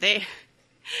 So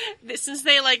since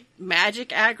they like magic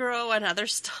aggro and other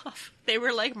stuff, they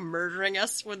were like murdering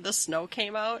us when the snow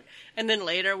came out. And then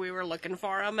later we were looking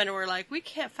for them and we're like, we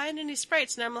can't find any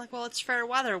sprites. And I'm like, well, it's fair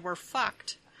weather. We're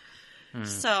fucked.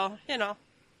 So,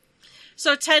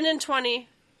 so 10 and 20.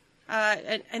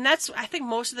 And that's, I think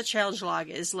most of the challenge log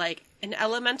is like an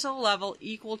elemental level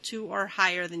equal to or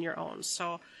higher than your own.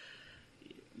 So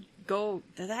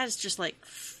that is just like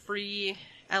free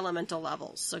elemental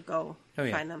levels. So go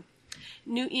find them.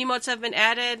 New emotes have been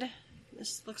added.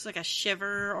 This looks like a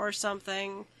shiver or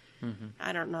something.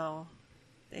 I don't know.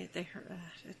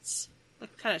 It's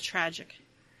look kind of tragic.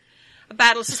 A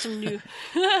battle system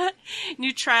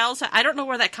new trials. I don't know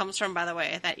where that comes from, by the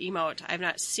way. That emote, I've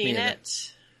not seen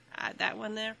it. That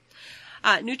one there.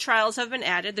 New trials have been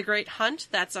added. The Great Hunt.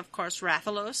 That's of course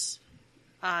Rathalos.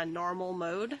 Normal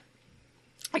mode.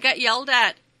 I got yelled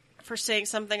at for saying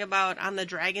something about on the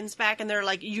dragon's back, and they're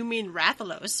like, you mean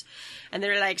Rathalos? And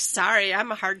they're like, sorry,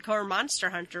 I'm a hardcore Monster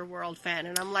Hunter World fan.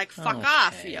 And I'm like, fuck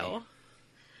off, yo.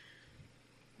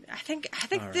 I think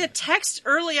the text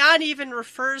early on even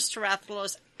refers to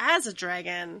Rathalos as a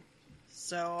dragon.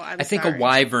 So I think a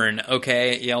wyvern,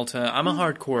 okay, Yelta. I'm a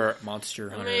hardcore Monster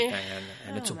Hunter fan,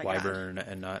 and it's a wyvern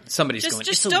and not somebody's going.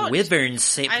 It's a wyvern.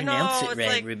 Say pronounce it right,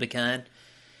 like, Rubicon.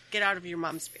 Get out of your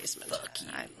mom's basement. Fuck you.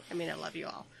 I love you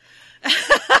all.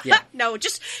 Yeah. No,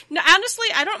 honestly,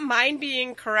 I don't mind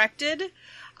being corrected.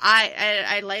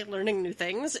 I like learning new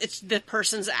things. It's the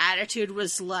person's attitude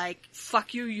was like,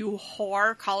 fuck you, you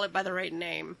whore, call it by the right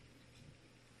name.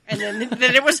 And then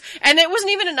it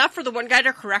wasn't even enough for the one guy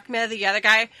to correct me. The other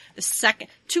guy,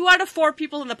 2 out of 4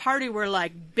 people in the party were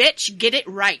like, bitch, get it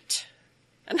right.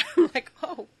 And I'm like,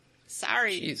 oh,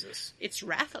 sorry. Jesus. It's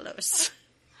Rathalos.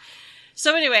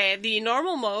 So anyway, the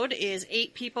normal mode is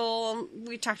 8 people.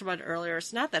 We talked about it earlier.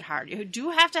 It's not that hard. You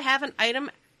do have to have an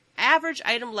average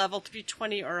item level to be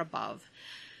 20 or above.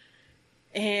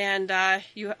 And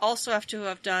you also have to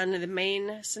have done the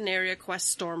main scenario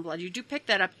quest Stormblood. You do pick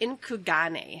that up in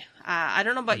Kugane. I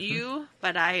don't know about you,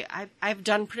 but I've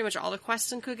done pretty much all the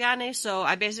quests in Kugane, so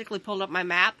I basically pulled up my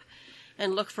map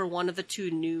and looked for one of the 2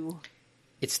 new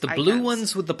It's the icons. blue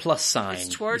ones with the plus sign. It's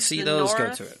towards you see the those,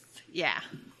 north. go to it. Yeah.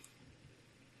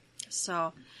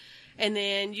 So, and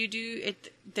then you do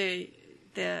it.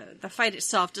 The fight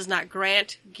itself does not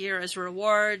grant gear as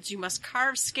rewards. You must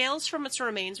carve scales from its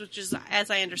remains, which is, as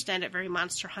I understand it, very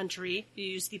Monster Hunter-y. You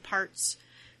use the parts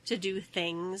to do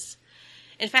things.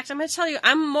 In fact, I'm going to tell you,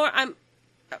 I'm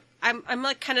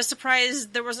like kind of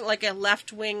surprised there wasn't like a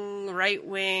left wing, right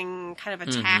wing kind of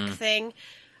attack thing.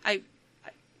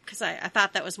 Because I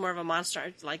thought that was more of a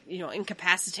monster, like,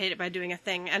 incapacitated by doing a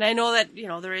thing. And I know that,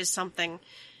 there is something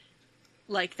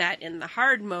like that in the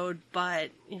hard mode,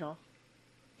 but,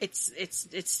 it's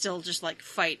still just like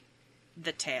fight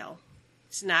the tail.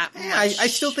 It's not much. I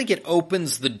still think it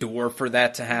opens the door for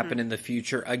that to happen in the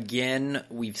future. Again,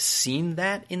 we've seen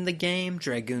that in the game.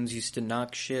 Dragoons used to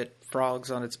knock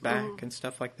frogs on its back and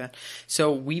stuff like that.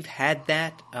 So we've had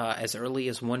that as early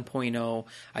as 1.0.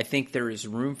 I think there is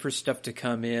room for stuff to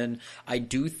come in. I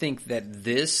do think that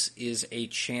this is a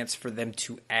chance for them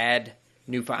to add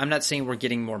new fights. I'm not saying we're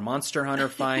getting more Monster Hunter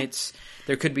fights.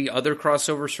 There could be other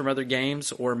crossovers from other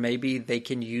games, or maybe they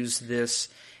can use this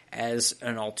as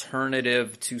an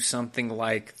alternative to something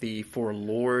like the Four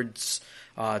Lords,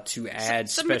 to add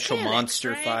special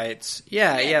monster fights.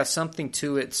 Yeah, something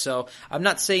to it. So I'm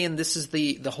not saying this is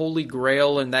the holy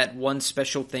grail and that one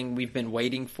special thing we've been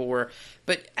waiting for,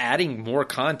 but adding more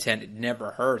content, it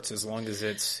never hurts as long as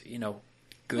it's,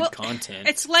 good content.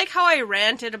 It's like how I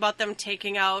ranted about them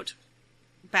taking out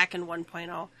back in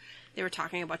 1.0. They were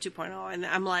talking about 2.0, and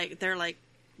I'm like, they're like,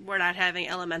 we're not having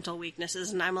elemental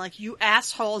weaknesses, and I'm like, you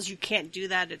assholes, you can't do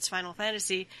that, it's Final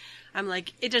Fantasy. I'm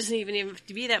like, it doesn't even have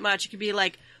to be that much. It could be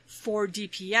like 4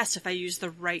 DPS if I use the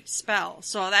right spell.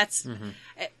 So that's,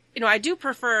 I do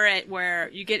prefer it where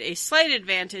you get a slight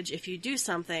advantage if you do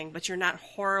something, but you're not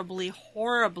horribly,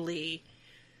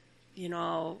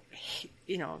 gonna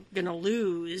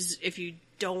lose if you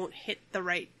don't hit the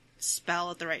right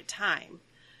spell at the right time.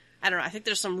 I don't know. I think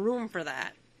there's some room for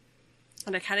that.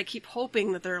 And I kind of keep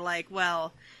hoping that they're like,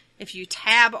 well, if you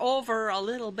tab over a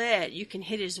little bit, you can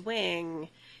hit his wing,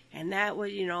 and that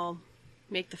would,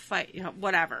 make the fight,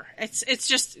 whatever. It's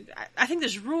just, I think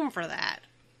there's room for that,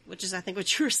 which is, I think,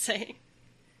 what you were saying.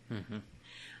 Mm-hmm.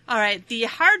 All right, the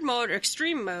hard mode or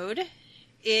extreme mode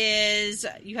is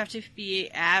you have to be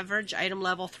average item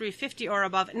level 350 or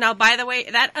above. Now, by the way,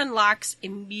 that unlocks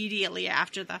immediately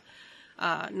after the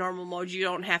normal mode. You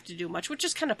don't have to do much, which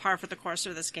is kind of par for the course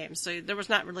of this game. So there was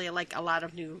not really like a lot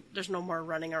of there's no more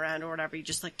running around or whatever. You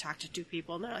just like talk to 2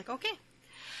 people and they're like, okay.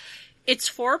 It's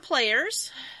 4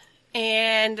 players,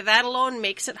 and that alone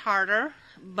makes it harder,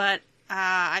 but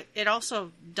it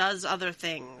also does other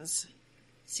things.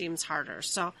 Seems harder.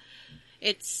 So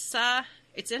it's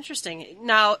interesting.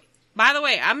 Now, by the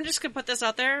way, I'm just going to put this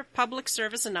out there. Public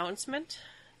service announcement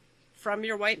from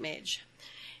your white mage.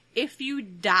 If you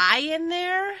die in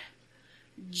there,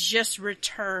 just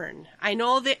return. I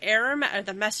know the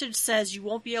the message says you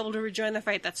won't be able to rejoin the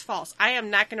fight. That's false. I am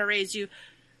not going to raise you.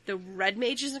 The red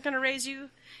mage isn't going to raise you.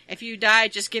 If you die,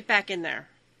 just get back in there.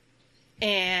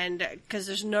 And, because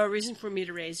there's no reason for me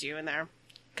to raise you in there.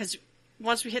 Because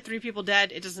once we hit 3 people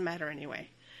dead, it doesn't matter anyway.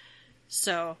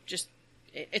 So, just,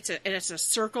 it's a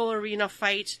circle arena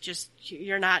fight. Just,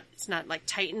 it's not like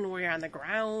Titan where you're on the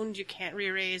ground. You can't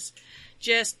re-raise.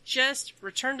 Just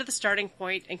return to the starting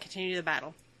point and continue the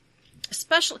battle.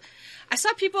 Especially, I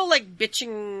saw people like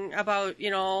bitching about,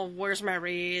 where's my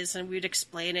raise, and we'd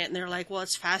explain it, and they're like, well,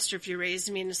 it's faster if you raise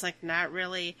me, and it's like, not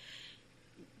really.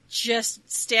 Just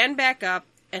stand back up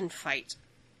and fight.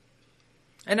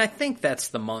 And I think that's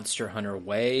the Monster Hunter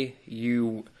way.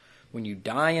 When you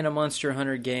die in a Monster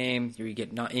Hunter game, you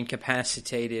get not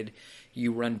incapacitated,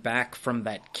 you run back from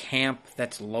that camp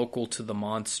that's local to the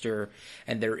monster,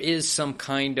 and there is some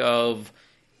kind of,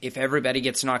 if everybody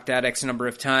gets knocked out X number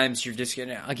of times, you're just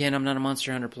gonna, again, I'm not a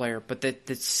Monster Hunter player, but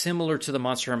that's similar to the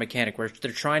Monster Hunter mechanic, where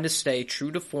they're trying to stay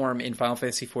true to form in Final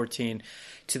Fantasy XIV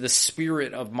to the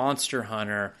spirit of Monster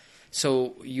Hunter.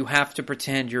 So you have to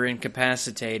pretend you're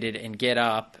incapacitated and get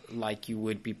up like you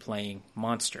would be playing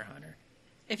Monster Hunter.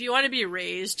 If you want to be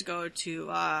raised, go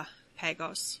to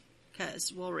Pagos,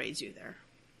 because we'll raise you there.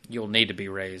 You'll need to be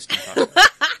raised. Or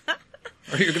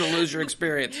you're going to lose your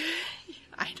experience.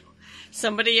 I know.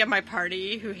 Somebody at my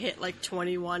party who hit like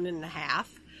 21 and a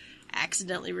half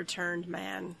accidentally returned,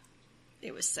 man.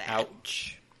 It was sad.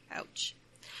 Ouch.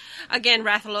 Again,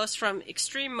 Rathalos from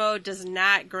Extreme Mode does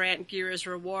not grant Gira's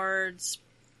rewards,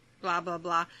 blah, blah,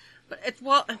 blah.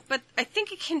 But I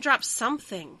think it can drop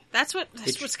something. That's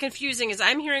what's confusing, is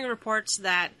I'm hearing reports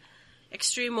that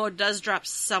Extreme Mode does drop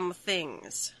some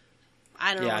things.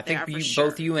 I don't know what they are for sure.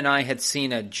 Both you and I had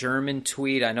seen a German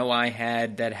tweet, I know I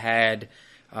had, that had,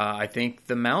 I think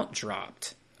the mount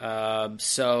dropped.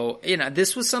 So,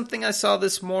 this was something I saw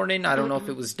this morning. I don't know if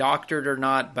it was doctored or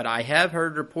not, but I have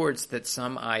heard reports that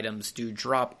some items do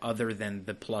drop other than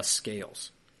the plus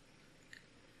scales.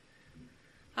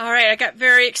 All right, I got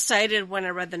very excited when I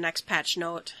read the next patch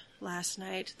note last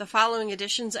night. The following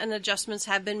additions and adjustments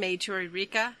have been made to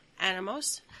Eureka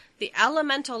Animos. The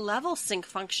elemental level sync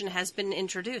function has been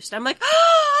introduced. I'm like,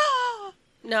 oh!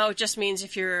 No, it just means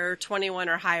if you're 21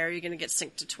 or higher, you're going to get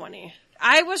synced to 20.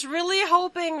 I was really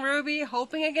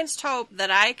hoping against hope,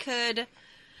 that I could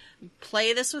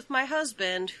play this with my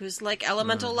husband, who's like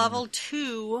elemental level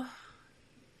 2.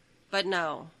 But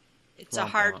no, it's a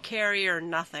hard carry or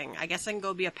nothing. I guess I can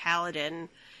go be a paladin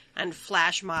and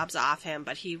flash mobs off him,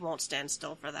 but he won't stand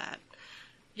still for that.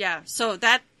 Yeah, so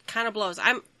that kind of blows.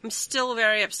 I'm still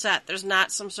very upset. There's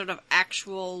not some sort of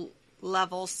actual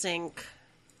level sync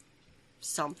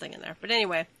something in there. But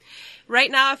anyway, right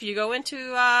now, if you go into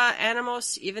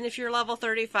Animos, even if you're level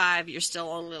 35, you're still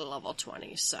only level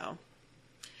 20, so.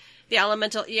 The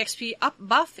Elemental EXP up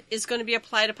buff is going to be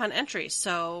applied upon entry,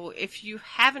 so if you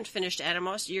haven't finished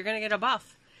Animos, you're going to get a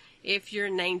buff if you're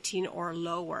 19 or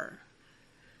lower.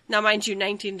 Now, mind you,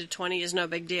 19 to 20 is no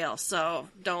big deal, so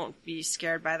don't be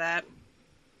scared by that.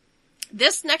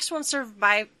 This next one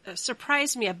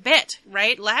surprised me a bit,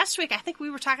 right? Last week, I think we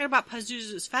were talking about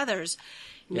Pazuzu's feathers.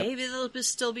 Yep. Maybe they'll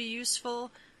still be useful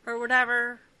or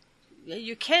whatever.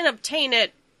 You can obtain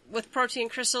it with protein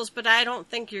crystals, but I don't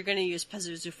think you're going to use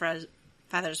Pazuzu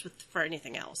feathers for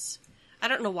anything else. I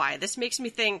don't know why. This makes me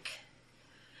think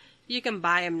you can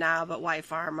buy them now, but why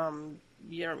farm them?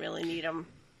 You don't really need them.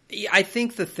 I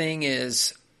think the thing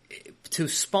is, to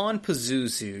spawn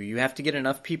Pazuzu, you have to get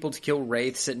enough people to kill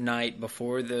Wraiths at night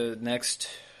before the next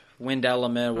wind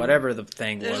element, whatever the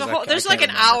thing was. There's like an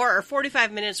hour or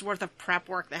 45 minutes worth of prep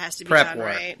work that has to be done,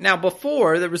 right? Now,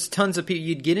 before, there was tons of people.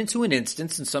 You'd get into an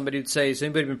instance, and somebody would say, has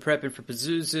anybody been prepping for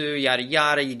Pazuzu, yada,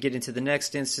 yada. You'd get into the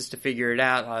next instance to figure it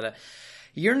out.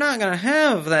 You're not going to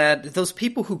have that. Those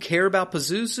people who care about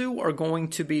Pazuzu are going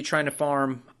to be trying to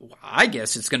farm, I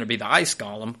guess it's going to be the Ice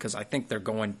Golem, because I think they're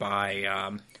going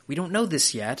by, we don't know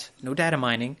this yet, no data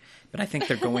mining, but I think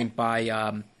they're going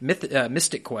by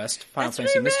Mystic Quest, Final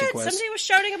Fantasy Mystic Quest. Somebody was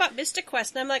shouting about Mystic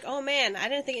Quest, and I'm like, oh man, I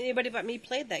didn't think anybody but me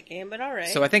played that game, but alright.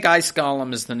 So I think Ice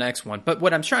Golem is the next one. But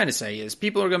what I'm trying to say is,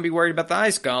 people are going to be worried about the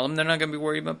Ice Golem, they're not going to be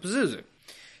worried about Pazuzu.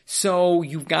 So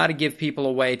you've got to give people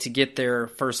a way to get their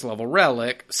first level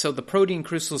relic. So the protein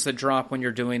crystals that drop when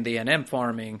you're doing the NM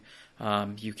farming,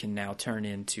 you can now turn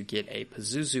in to get a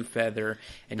Pazuzu feather.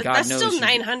 And but God that's knows still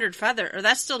 900 feather, or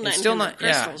that's still 900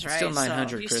 crystals, right? Still 900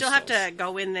 so you crystals. still have to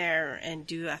go in there and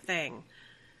do a thing.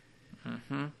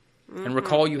 Mm-hmm. And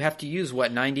recall, you have to use,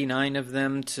 99 of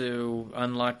them to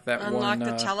unlock that unlock one...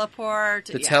 the teleport.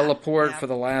 The teleport for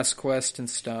the last quest and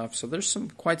stuff. So there's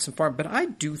quite some farm. But I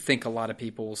do think a lot of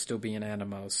people will still be in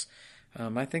Animos.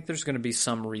 I think there's going to be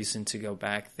some reason to go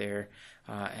back there,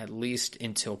 at least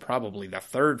until probably the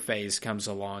third phase comes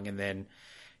along, and then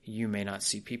you may not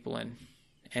see people in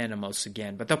Animos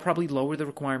again. But they'll probably lower the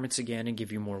requirements again and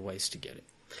give you more ways to get it.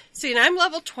 See, and I'm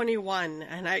level 21,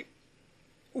 and I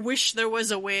wish there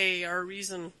was a way or a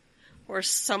reason or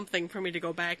something for me to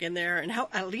go back in there and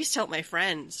at least help my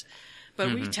friends.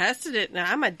 But we tested it, and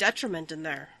I'm a detriment in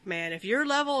there, man. If you're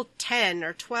level 10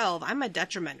 or 12, I'm a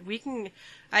detriment.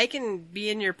 I can be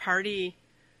in your party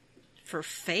for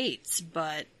fates,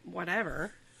 but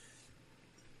whatever.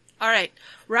 Alright,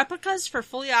 replicas for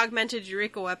fully augmented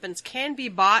Eureka weapons can be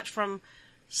bought from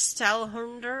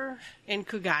Stelhunder in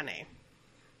Kugane.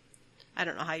 I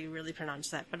don't know how you really pronounce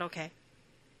that, but okay.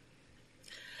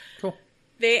 Cool.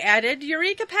 They added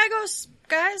Eureka Pagos,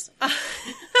 guys.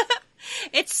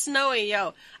 It's snowy,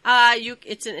 yo.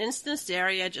 It's an instanced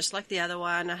area, just like the other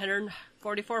one.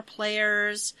 144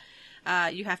 players.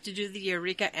 You have to do the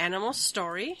Eureka Animal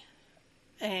Story.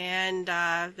 And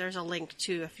there's a link,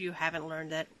 too, if you haven't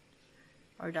learned it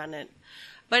or done it.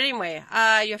 But anyway,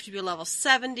 you have to be level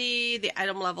 70. The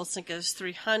item level sync is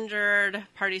 300.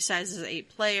 Party size is 8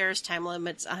 players. Time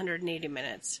limit's 180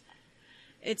 minutes.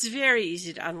 It's very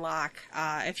easy to unlock.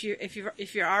 If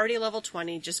you're already level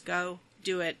 20, just go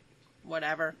do it.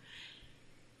 Whatever.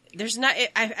 There's not.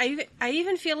 I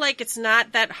even feel like it's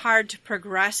not that hard to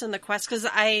progress in the quest, because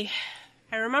I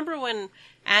remember when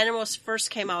Animos first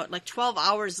came out, like 12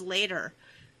 hours later,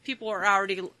 people were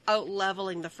already out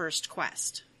leveling the first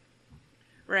quest.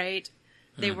 Right?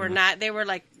 They were not. They were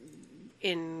like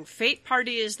in fate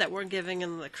parties that weren't giving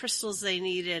them the crystals they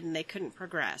needed, and they couldn't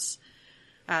progress.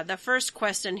 The first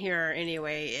quest in here,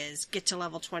 anyway, is get to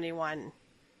level 21.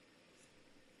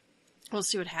 We'll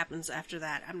see what happens after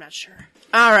that. I'm not sure.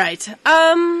 All right.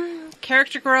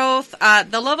 Character growth.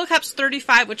 The level cap's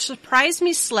 35, which surprised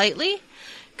me slightly,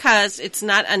 because it's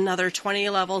not another 20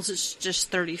 levels. It's just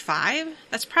 35.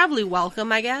 That's probably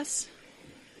welcome, I guess.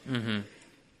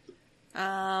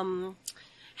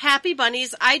 Happy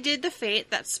bunnies. I did the fate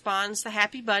that spawns the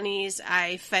happy bunnies.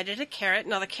 I fed it a carrot.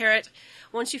 Now the carrot,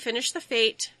 once you finish the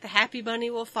fate, the happy bunny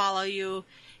will follow you.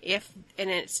 And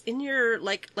it's in your,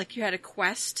 like you had a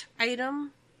quest item,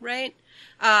 right?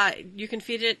 You can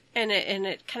feed it, and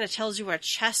it kind of tells you where a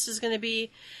chest is going to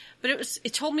be. But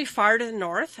it told me far to the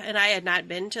north, and I had not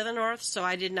been to the north, so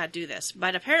I did not do this.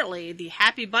 But apparently, the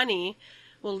happy bunny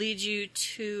will lead you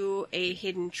to a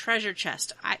hidden treasure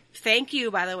chest. Thank you,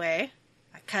 by the way,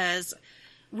 because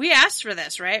we asked for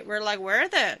this, right? We're like, where are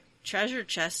the treasure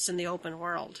chests in the open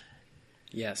world?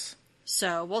 Yes.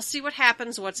 So we'll see what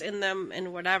happens, what's in them,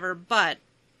 and whatever, but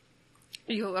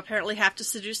you apparently have to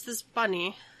seduce this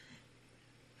bunny.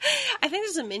 I think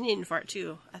there's a minion for it,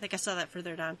 too. I think I saw that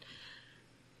further down.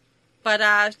 But,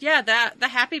 the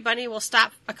happy bunny will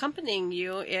stop accompanying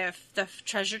you if the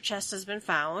treasure chest has been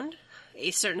found.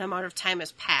 A certain amount of time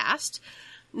has passed.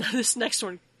 This next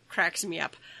one cracks me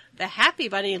up. The happy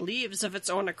bunny leaves of its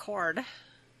own accord.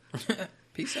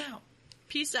 Peace out.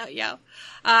 Peace out, yo.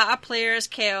 A player is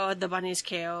KO'd, the bunny's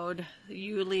KO'd,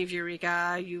 you leave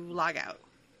Eureka, you log out.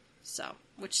 So,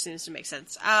 which seems to make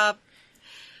sense. I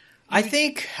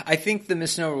think the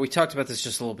misnomer, we talked about this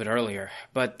just a little bit earlier,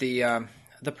 but the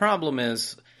problem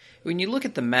is, when you look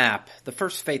at the map, the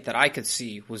first fate that I could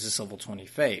see was this level 20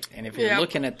 fate. And if you're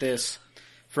looking at this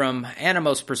from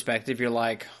Animo's perspective, you're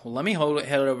like, well, let me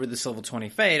head over this level 20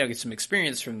 Fate. I'll get some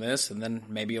experience from this, and then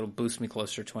maybe it'll boost me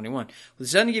closer to 21. Well,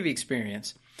 this doesn't give you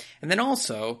experience. And then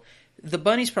also, the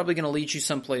bunny's probably going to lead you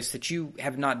someplace that you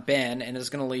have not been, and is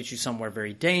going to lead you somewhere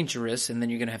very dangerous, and then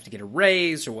you're going to have to get a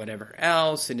raise or whatever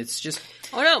else, and it's just...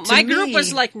 Oh no, my group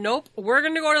was like, nope, we're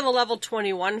going to go to the level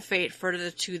 21 Fate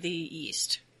further to the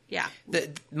east. Yeah.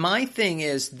 My thing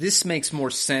is, this makes more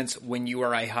sense when you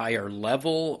are a higher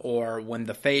level, or when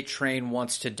the Fate train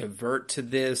wants to divert to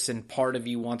this and part of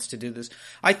you wants to do this.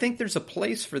 I think there's a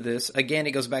place for this. Again,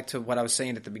 it goes back to what I was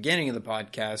saying at the beginning of the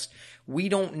podcast. We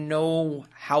don't know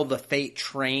how the Fate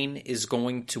train is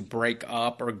going to break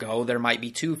up or go. There might be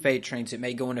 2 Fate trains. It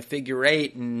may go in a figure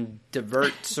 8 and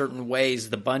divert certain ways.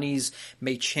 The bunnies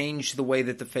may change the way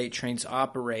that the Fate trains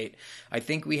operate. I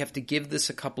think we have to give this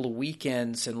a couple of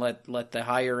weekends and let the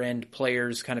higher end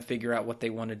players kind of figure out what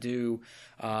they want to do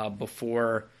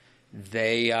before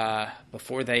they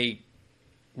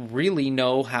really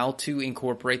know how to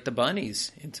incorporate the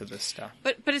bunnies into this stuff.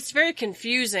 But it's very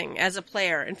confusing as a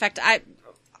player. In fact,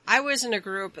 I was in a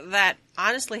group that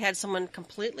honestly had someone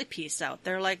completely peace out.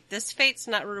 They're like, this Fate's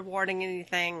not rewarding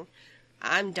anything.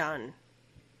 I'm done.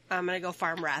 I'm going to go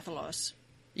farm Rathalos.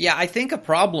 Yeah, I think a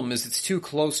problem is it's too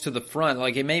close to the front.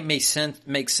 Like, it may make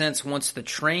sense once the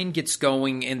train gets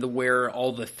going into where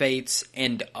all the Fates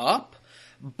end up.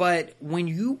 But when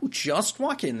you just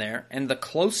walk in there and the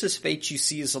closest Fate you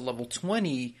see is a level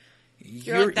 20,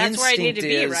 your that's where I need to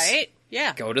be, right?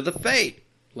 Yeah. Go to the Fate.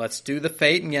 Let's do the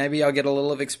Fate, and maybe I'll get a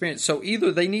little of experience. So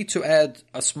either they need to add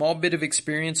a small bit of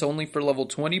experience only for level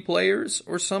 20 players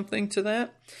or something to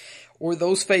that, or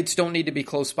those Fates don't need to be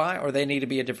close by, or they need to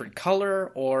be a different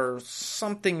color, or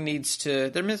something needs to...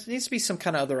 There needs to be some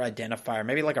kind of other identifier,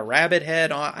 maybe like a rabbit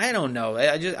head. I don't know.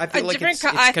 I feel like it's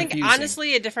confusing. I think,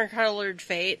 honestly, a different colored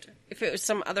Fate, if it was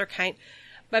some other kind.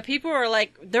 But people were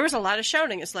like... There was a lot of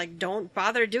shouting. It's like, don't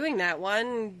bother doing that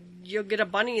one. You'll get a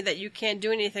bunny that you can't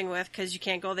do anything with because you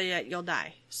can't go there yet. You'll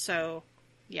die. So,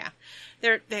 yeah.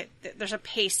 There's a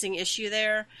pacing issue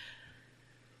there.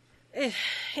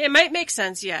 It might make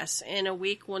sense, yes, in a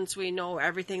week once we know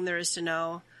everything there is to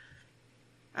know.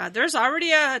 There's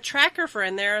already a tracker for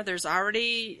in there. There's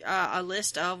already a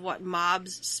list of what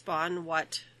mobs spawn,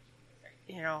 what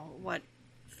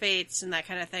Fates and that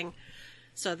kind of thing.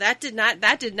 So that did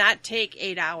not take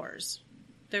 8 hours.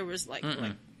 There was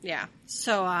yeah.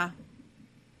 So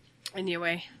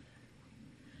anyway.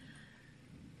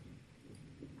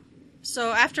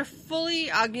 So after fully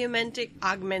augmenting,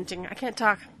 I can't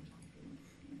talk.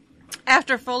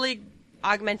 After fully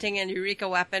augmenting a Eureka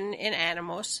weapon in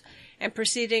Animos and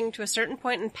proceeding to a certain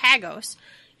point in Pagos,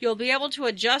 you'll be able to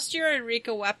adjust your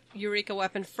Eureka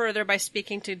weapon further by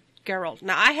speaking to Geralt.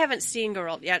 Now, I haven't seen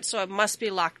Geralt yet, so it must be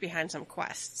locked behind some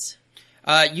quests.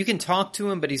 You can talk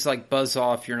to him, but he's like, buzz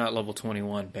off, you're not level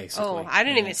 21, basically. Oh, I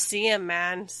didn't even see him,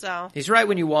 man, so... He's right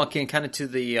when you walk in, kind of to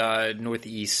the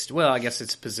northeast. Well, I guess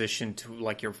it's positioned to,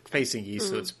 like, you're facing east,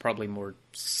 so it's probably more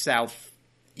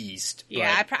southeast.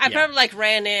 Yeah, I probably, like,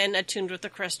 ran in, attuned with the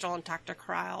crystal, and talked to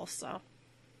Krile, so...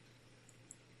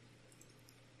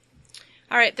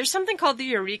 Alright, there's something called the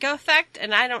Eureka effect,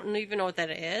 and I don't even know what that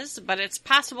is, but it's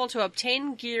possible to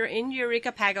obtain gear in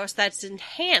Eureka Pagos that's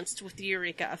enhanced with the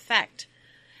Eureka effect.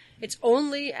 It's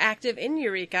only active in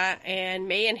Eureka, and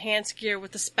may enhance gear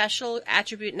with a special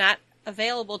attribute not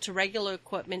available to regular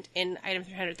equipment in Item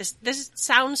 300. This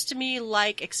sounds to me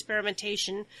like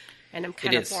experimentation, and I'm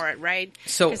kind of for it, right?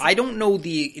 So I don't know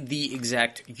the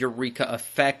exact Eureka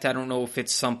effect. I don't know if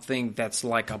it's something that's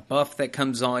like a buff that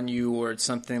comes on you, or it's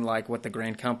something like what the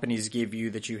Grand Companies give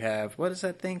you that you have. What is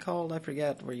that thing called? I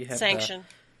forget where you have Sanction.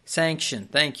 Sanction,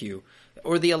 thank you.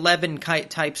 Or the 11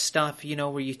 type stuff,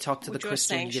 where you talk to the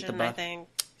crystal and you get the buff. I think.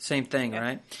 Same thing,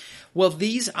 right? Well,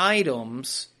 these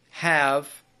items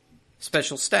have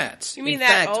special stats. You mean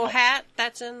that hat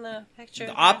that's in the picture?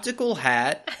 The optical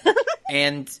hat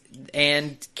and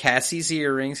Cassie's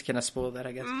earrings. Can I spoil that,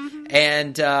 I guess? Mm-hmm.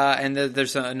 And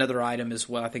there's another item as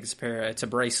well. I think it's a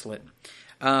bracelet.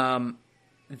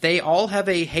 They all have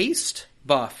a haste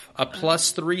buff, a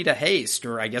 +3 to haste,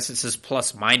 or I guess it says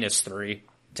 +-3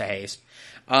 to haste.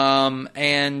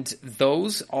 And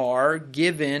those are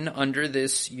given under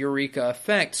this Eureka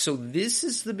effect. So this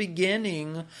is the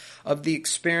beginning of the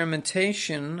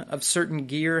experimentation of certain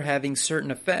gear having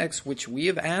certain effects, which we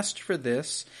have asked for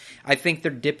this. I think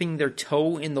they're dipping their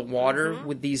toe in the water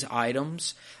with these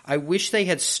items. I wish they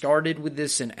had started with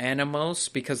this in Animos,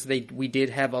 because we did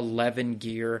have 11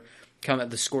 gear come at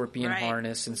the Scorpion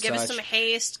harness and give such. Give us some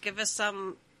haste, give us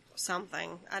some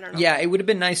something. I don't know. Yeah, it would have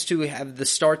been nice to have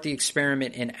start the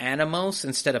experiment in Animos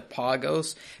instead of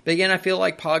Pagos. But again, I feel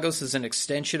like Pagos is an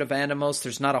extension of Animos.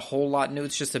 There's not a whole lot new.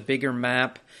 It's just a bigger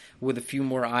map with a few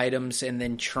more items and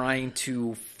then trying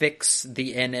to fix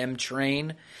the NM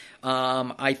train.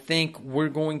 I think we're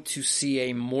going to see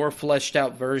a more fleshed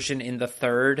out version in the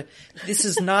third. This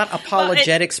is not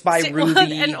apologetics by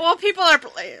Ruby. People are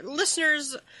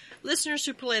listeners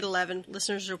who played 11,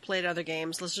 listeners who played other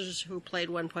games, listeners who played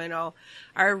 1.0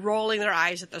 are rolling their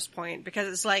eyes at this point because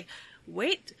it's like,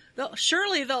 wait,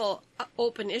 surely they'll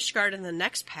open Ishgard in the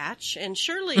next patch, and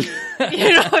surely,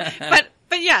 but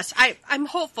yes, I'm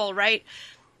hopeful, right?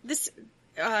 This,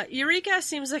 Eureka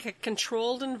seems like a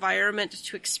controlled environment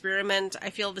to experiment. I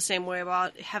feel the same way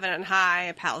about Heaven on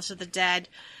High, Palace of the Dead.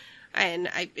 And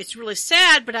it's really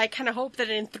sad, but I kind of hope that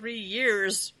in 3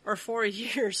 years or 4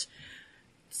 years,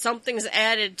 something's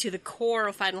added to the core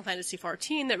of Final Fantasy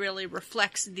XIV that really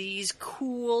reflects these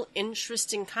cool,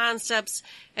 interesting concepts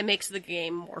and makes the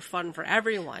game more fun for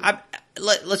everyone.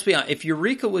 Let's be honest. If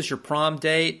Eureka was your prom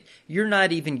date, you're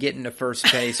not even getting to first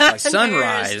base by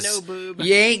sunrise. No boob.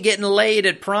 You ain't getting laid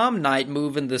at prom night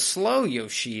moving the slow,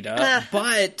 Yoshida.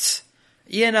 But,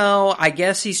 I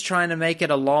guess he's trying to make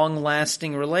it a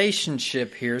long-lasting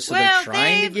relationship here, so they're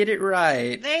trying to get it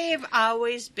right. They've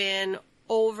always been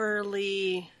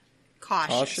overly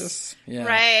cautious. Yeah.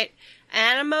 Right?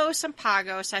 Animos and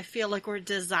Pagos, I feel like were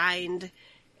designed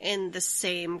in the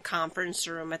same conference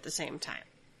room at the same time.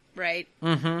 Right?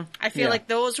 Mm-hmm. I feel like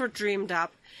those were dreamed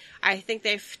up. I think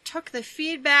they took the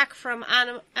feedback from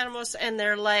Animos and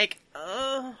they're like,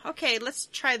 oh, okay, let's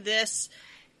try this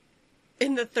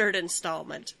in the third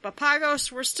installment. But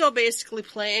Pagos, we're still basically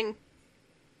playing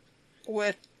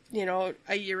with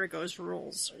a year ago's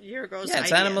rules. A year ago's ideas.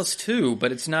 It's Animos 2,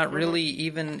 but it's not really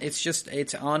even,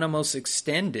 it's Animos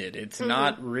extended. It's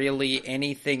not really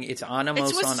anything, it's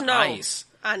Animos on snow. ice.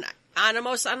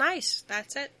 Animos on ice,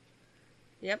 that's it.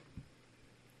 Yep.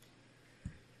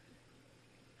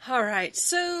 Alright,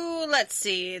 so let's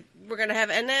see. We're gonna have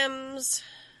NMs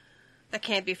that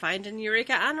can't be found in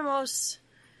Eureka Animos.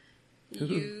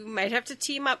 You might have to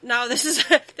team up. Now,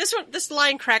 this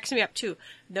line cracks me up too.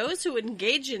 Those who would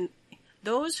engage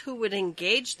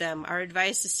them are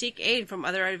advised to seek aid from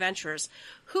other adventurers.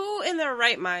 Who in their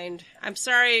right mind? I'm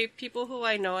sorry, people who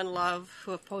I know and love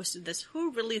who have posted this.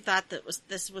 Who really thought that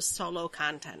this was solo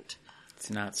content? It's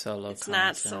not solo content. It's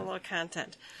not solo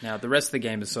content. Now, the rest of the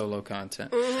game is solo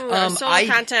content. Solo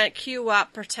content, queue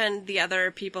up, pretend the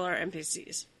other people are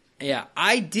NPCs. Yeah,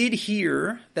 I did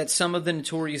hear that some of the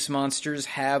Notorious monsters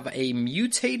have a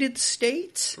mutated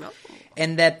state,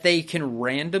 and that they can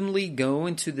randomly go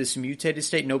into this mutated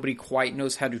state. Nobody quite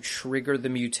knows how to trigger the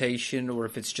mutation or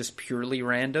if it's just purely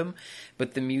random,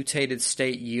 but the mutated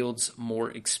state yields more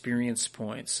experience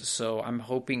points. So I'm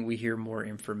hoping we hear more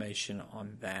information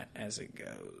on that as it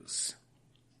goes.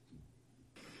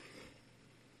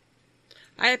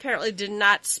 I apparently did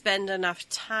not spend enough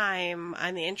time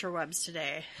on the interwebs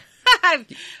today.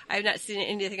 I've not seen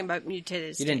anything about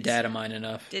mutated states. You didn't data mine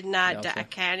enough. Did not. I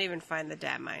can't even find the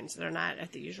data mines. They're not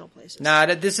at the usual places. Nah,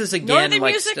 this is again nor the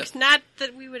like music. Not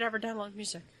that we would ever download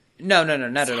music. No,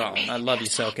 not at all. I love you,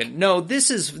 Selkin. No,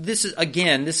 this is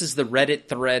the Reddit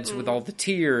threads with all the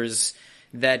tears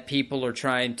that people are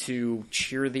trying to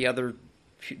cheer the other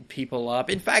people up.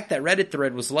 In fact, that Reddit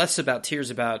thread was less about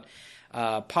tears about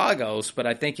Pagos, but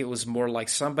I think it was more like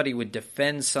somebody would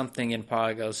defend something in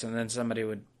Pagos, and then somebody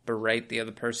would berate the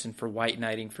other person for white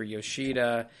knighting for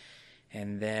Yoshida,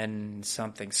 and then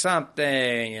something,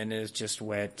 and it just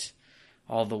went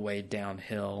all the way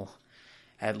downhill.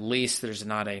 At least there's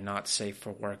not a not safe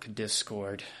for work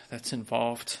Discord that's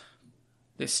involved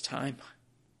this time.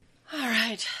 All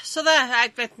right, so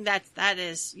that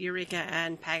is Eureka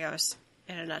and Pagos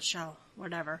in a nutshell.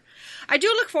 Whatever. I do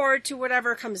look forward to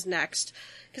whatever comes next,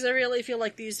 because I really feel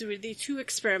like these are the two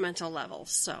experimental levels.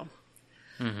 So.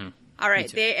 Mm-hmm. All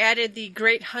right, they added the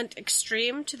Great Hunt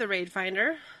Extreme to the Raid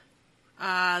Finder.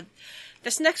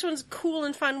 This next one's cool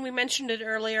and fun. We mentioned it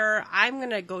earlier. I'm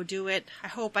going to go do it. I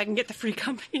hope I can get the free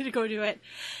company to go do it.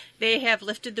 They have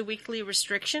lifted the weekly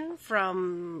restriction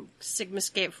from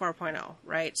Sigmascape 4.0,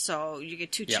 right? So you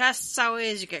get 2 chests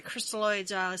always, you get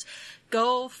crystalloids always.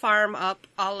 Go farm up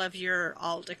all of your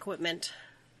alt equipment.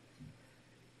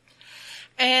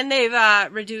 And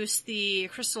they've reduced the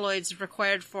crystalloids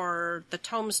required for the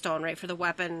tombstone, right, for the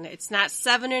weapon. It's not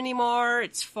 7 anymore,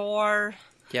 it's 4.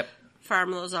 Yep.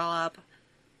 Farm those all up.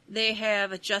 They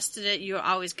have adjusted it. You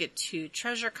always get 2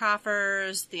 treasure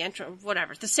coffers, the entrance,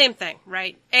 whatever. The same thing,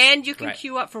 right? And you can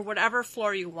queue up for whatever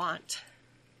floor you want.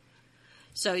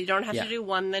 So you don't have to do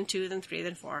 1, then 2, then 3,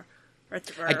 then 4. or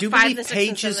I do 5, believe then 6,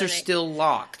 pages and 7, are and 8. still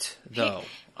locked, though.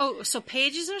 Oh, so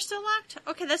pages are still locked?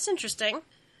 Okay, that's interesting.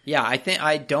 Yeah,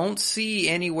 I don't see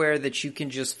anywhere that you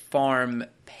can just farm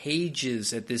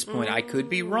pages at this point. I could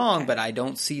be wrong, okay. but I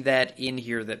don't see that in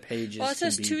here that pages. Well, it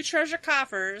says can be... 2 treasure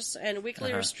coffers and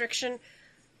weekly restriction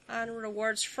on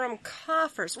rewards from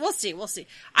coffers. We'll see.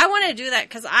 I want to do that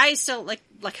because I still, like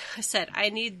I said, I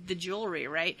need the jewelry,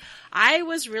 right? I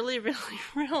was really, really,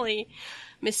 really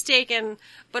mistaken,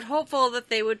 but hopeful that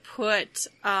they would put,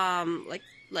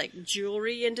 like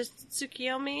jewelry into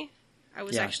Tsukiyomi. I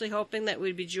was actually hoping that it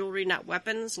would be jewelry, not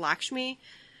weapons. Lakshmi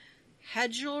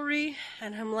had jewelry,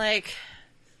 and I'm like,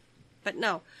 but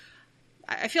no.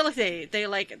 I feel like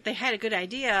they had a good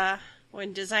idea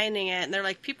when designing it, and they're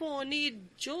like, people will need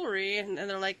jewelry, and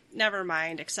they're like, never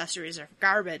mind, accessories are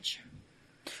garbage.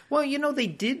 Well, they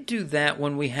did do that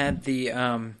when we had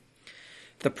the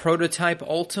prototype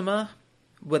Ultima,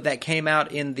 that came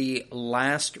out in the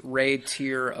last raid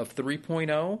tier of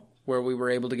 3.0, where we were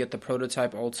able to get the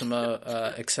prototype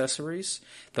Ultima accessories.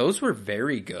 Those were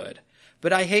very good.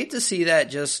 But I hate to see that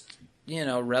just,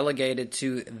 relegated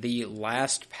to the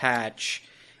last patch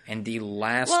and the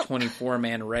last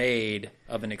 24-man raid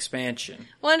of an expansion.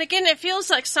 Well, and again, it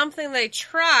feels like something they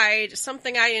tried,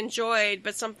 something I enjoyed,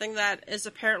 but something that is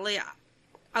apparently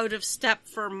out of step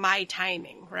for my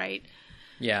timing, right?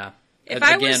 Yeah.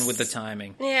 With the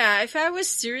timing. Yeah, if I was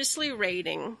seriously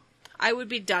raiding, I would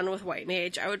be done with White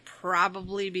Mage. I would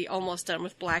probably be almost done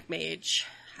with Black Mage.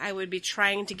 I would be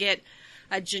trying to get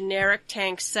a generic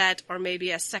tank set, or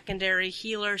maybe a secondary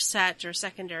healer set, or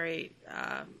secondary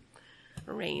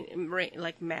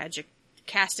like magic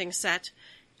casting set,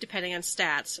 depending on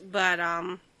stats. But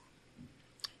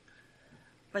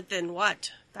then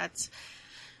what?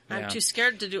 I'm too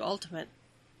scared to do Ultimate.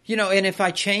 And if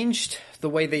I changed the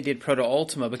way they did Proto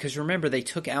Ultima, because remember, they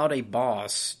took out a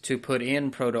boss to put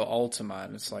in Proto Ultima,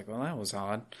 and it's like, well, that was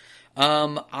odd.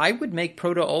 I would make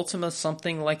Proto Ultima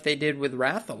something like they did with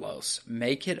Rathalos.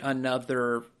 Make it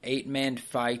another 8-man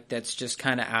fight that's just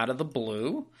kind of out of the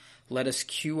blue. Let us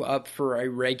queue up for a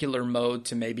regular mode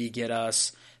to maybe get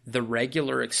us the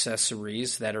regular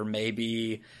accessories that are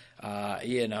maybe...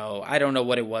 I don't know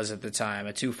what it was at the time,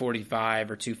 a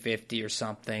 245 or 250 or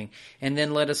something, and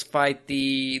then let us fight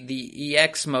the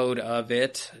EX mode of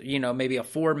it, maybe a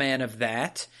 4-man of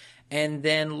that, and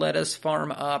then let us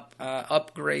farm up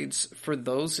upgrades for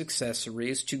those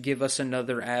accessories to give us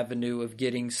another avenue of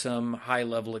getting some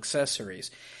high-level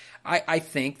accessories. I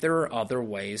think there are other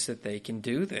ways that they can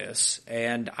do this,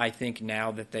 and I think now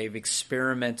that they've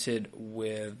experimented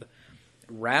with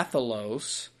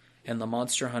Rathalos and the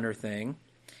Monster Hunter thing,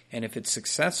 and if it's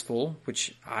successful,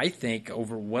 which I think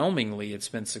overwhelmingly it's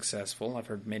been successful. I've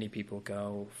heard many people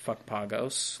go, fuck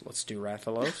Pagos, let's do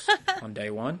Rathalos on day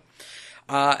one.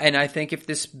 And I think if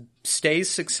this stays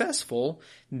successful,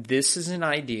 this is an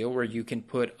idea where you can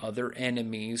put other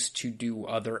enemies to do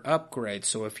other upgrades.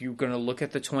 So if you're going to look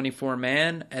at the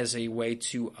 24-man as a way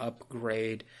to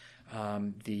upgrade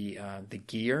the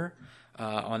gear,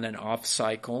 on an off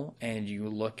cycle, and you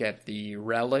look at the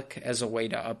relic as a way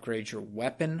to upgrade your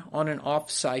weapon on an off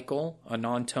cycle, a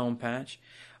non-tome patch,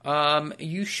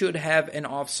 you should have an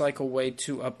off cycle way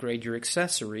to upgrade your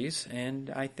accessories,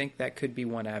 and I think that could be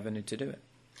one avenue to do it.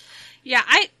 Yeah,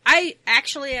 I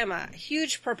actually am a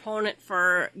huge proponent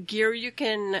for gear you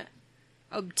can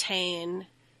obtain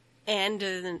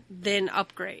and then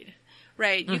upgrade.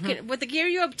 Right? You can, what the gear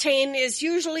you obtain is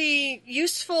usually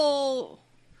useful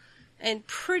and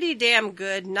pretty damn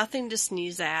good, nothing to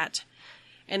sneeze at.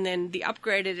 And then the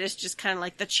upgraded is just kind of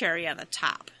like the cherry on the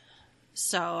top.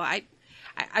 So I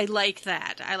like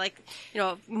that. I like,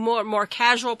 more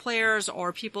casual players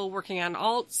or people working on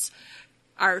alts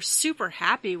are super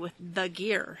happy with the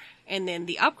gear. And then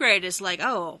the upgrade is like,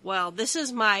 oh, well, this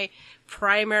is my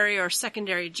primary or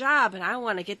secondary job, and I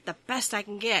want to get the best I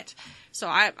can get. So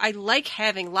I like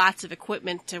having lots of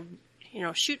equipment to,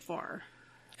 shoot for.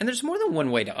 And there's more than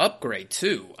one way to upgrade,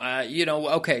 too.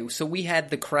 Okay, so we had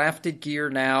the crafted gear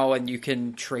now, and you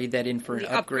can trade that in for an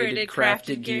upgraded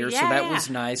crafted gear, so that was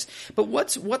nice. But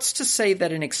what's to say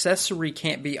that an accessory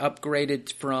can't be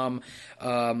upgraded from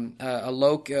a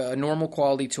normal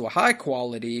quality to a high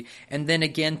quality, and then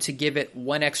again to give it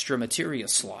one extra materia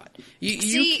slot?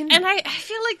 And I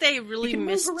feel like they really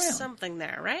missed something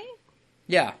there, right?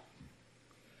 Yeah.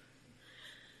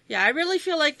 Yeah, I really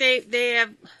feel like they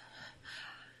have...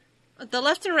 The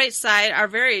left and right side are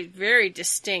very, very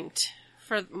distinct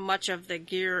for much of the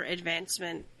gear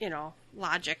advancement,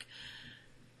 logic.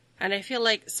 And I feel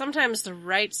like sometimes the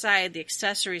right side, the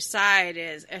accessory side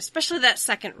is, especially that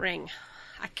second ring,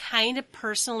 I kind of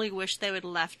personally wish they would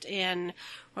have left in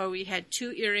where we had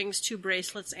 2 earrings, 2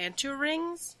 bracelets, and 2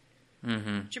 rings.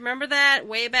 Mm-hmm. Do you remember that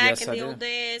way back in the old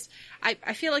days?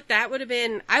 I feel like that would have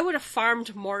been, I would have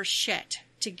farmed more shit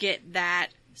to get that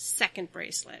second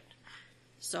bracelet.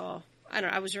 So, I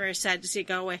don't know, I was very sad to see it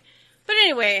go away. But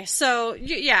anyway, so,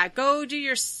 yeah, go do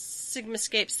your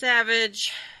Sigmascape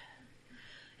Savage.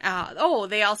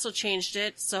 They also changed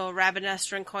it, so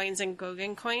Rabanestrin coins and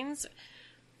Gogan coins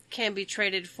can be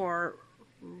traded for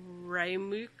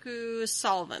Raimuku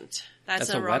Solvent. That's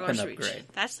a weapon upgrade.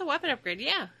 That's the weapon upgrade,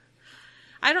 yeah.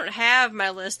 I don't have my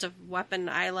list of weapon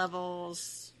eye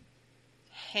levels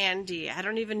handy. I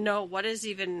don't even know what is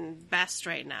even best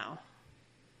right now.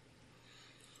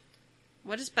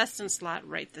 What is best in slot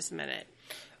right this minute?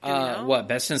 What,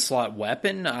 best in slot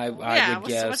weapon? I would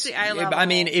guess. What's the eye level? I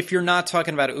mean, if you're not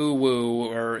talking about Uwu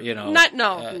or, Not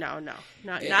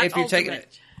if you're taking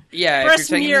it. Yeah, for us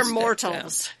mere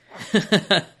mortals.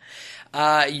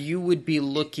 You would be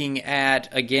looking at,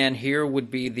 again, here would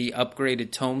be the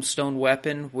upgraded Tombstone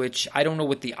weapon, which I don't know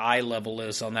what the eye level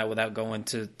is on that without going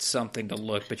to something to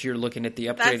look, but you're looking at the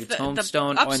upgraded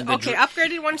Tombstone.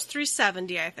 Upgraded one's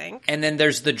 370, I think. And then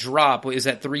there's the drop. Is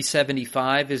that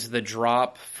 375 is the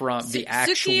drop from the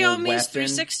actual weapon? Tsukiyomi's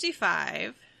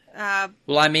 365.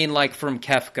 Well, I mean, like from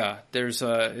Kefka,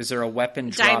 is there a weapon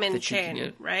drop diamond that you chain, can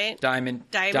get? Right? Diamond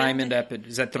epic.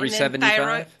 Is that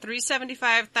 375?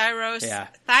 375 Thyros. Yeah.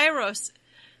 Thyros.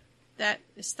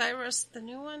 Is Thyros the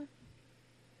new one?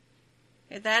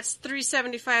 That's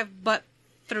 375, but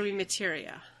 3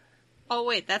 materia. Oh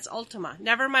wait, that's Ultima.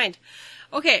 Never mind.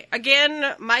 Okay,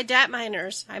 again, my dat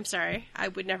miners. I'm sorry, I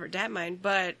would never dat mine,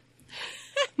 but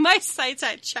my sites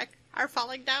I check are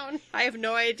falling down. I have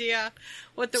no idea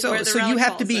where the So you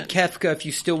have to beat Kefka if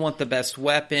you still want the best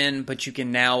weapon, but you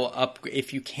can now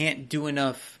if you can't do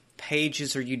enough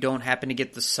pages or you don't happen to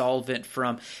get the solvent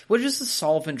from, what is the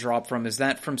solvent drop from? Is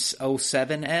that from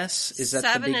 07S? Is that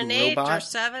 7 the big and 8 robot? or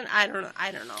 7? I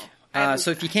don't know.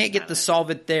 So if you can't get the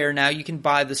solvent there, now you can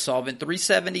buy the solvent.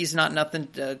 370 is not nothing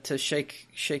to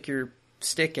shake your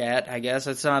stick at, I guess.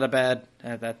 That's not a bad,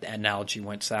 that analogy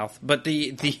went south. But but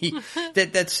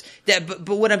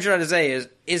what I'm trying to say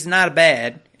is not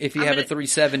bad if you have a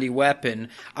 370 weapon.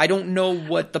 I don't know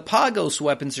what the Pagos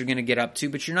weapons are going to get up to,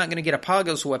 but you're not going to get a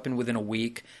Pagos weapon within a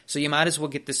week. So you might as well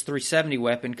get this 370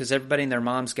 weapon because everybody and their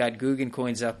mom's got Guggen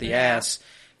coins out the ass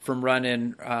from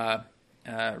running,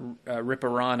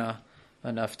 Ripperana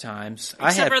enough times.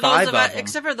 I had 5 of them.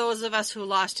 Except for those of us who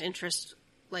lost interest.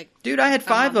 Dude, I had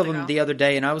 5 of them the other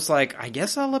day, and I was like, I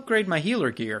guess I'll upgrade my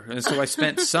healer gear. And so I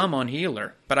spent some on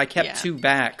healer, but I kept 2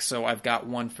 back, so I've got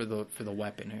 1 for the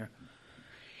weapon here.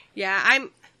 Yeah,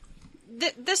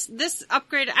 this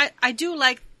upgrade. I do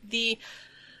like the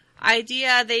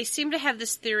idea. They seem to have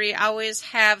this theory: always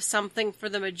have something for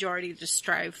the majority to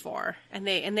strive for, and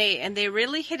they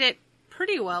really hit it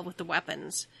pretty well with the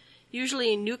weapons.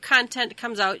 Usually new content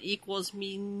comes out equals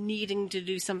me needing to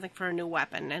do something for a new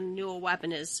weapon, and new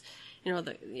weapon is,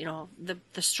 the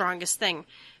strongest thing.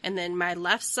 And then my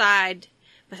left side,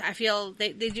 but I feel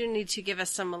they do need to give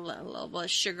us a little bit of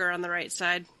sugar on the right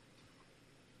side.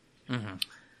 Mm-hmm.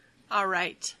 All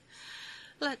right.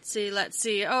 Let's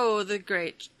see. Oh, the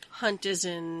Great Hunt is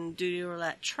in Duty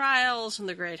Roulette Trials, and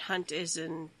the Great Hunt is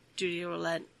in Duty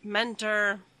Roulette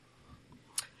Mentor.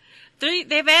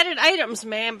 They've added items,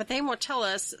 man, but they won't tell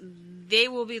us. They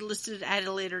will be listed at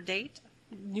a later date.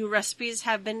 New recipes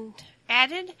have been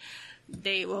added.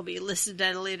 They will be listed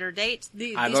at a later date.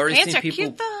 These pants are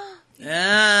cute, though.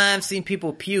 I've seen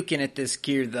people puking at this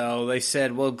gear, though. They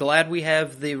said, well, glad we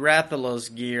have the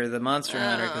Rathalos gear, the Monster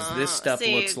Hunter, because this stuff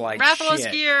looks like Rathalos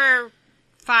shit. Gear,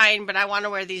 fine, but I want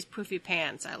to wear these poofy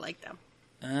pants. I like them.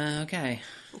 Okay.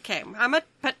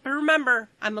 But remember,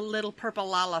 I'm a little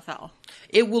purple Lalafell.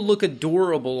 It will look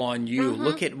adorable on you. Mm-hmm.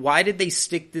 Look at, why did they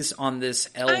stick this on this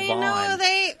Elvon? I know,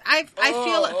 I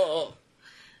feel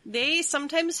they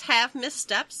sometimes have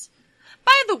missteps.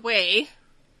 By the way,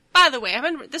 I'm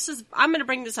going to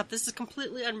bring this up. This is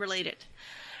completely unrelated.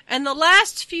 And the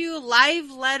last few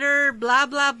live letter, blah,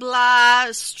 blah,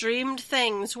 blah, streamed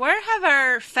things, where have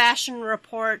our fashion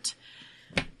report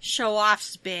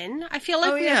show-offs been? I feel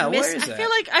like where is that?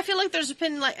 I feel like there's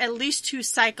been at least 2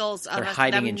 cycles of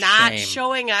them not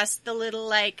showing us the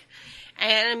little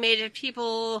animated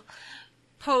people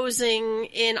posing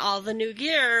in all the new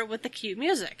gear with the cute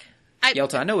music.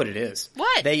 Yelta, I know what it is.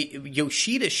 What?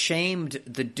 Yoshida shamed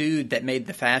the dude that made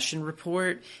the fashion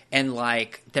report, and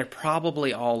they're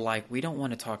probably all like, we don't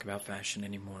want to talk about fashion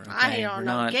anymore. Okay? I don't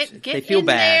know. They feel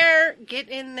bad. Get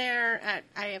in there.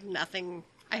 I have nothing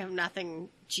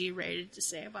G-rated to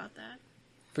say about that.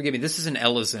 Forgive me. This is an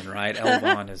Ellison, right?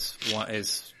 Elvon is 11.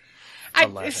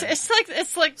 It's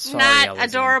like Sorry, not Ellison.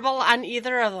 adorable on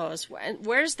either of those.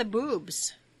 Where's the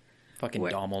boobs? Fucking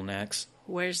Dommel necks.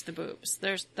 Where's the boobs?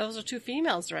 Those are two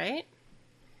females, right?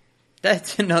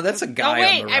 That's a guy. Oh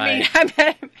wait, on the right. I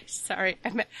meant. Sorry,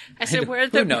 I said where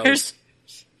the Who knows?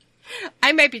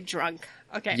 I might be drunk.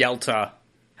 Okay. Yelta,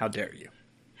 how dare you?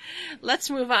 Let's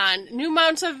move on. New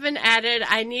mounts have been added.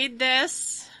 I need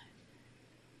this.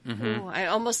 Mm-hmm. Ooh, I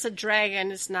almost said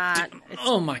dragon. It's not.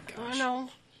 Oh my gosh. Oh no.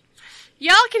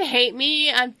 Y'all can hate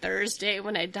me on Thursday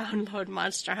when I download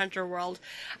Monster Hunter World.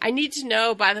 I need to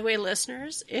know, by the way,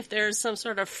 listeners, if there's some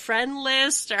sort of friend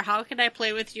list or how can I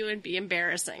play with you and be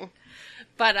embarrassing.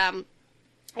 But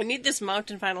I need this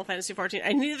mount in Final Fantasy XIV.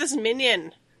 I need this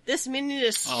minion. This minion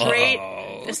is straight.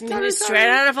 This minion is straight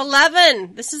out of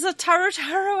 11. This is a Taru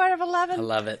out of 11. I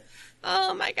love it.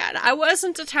 Oh my god. I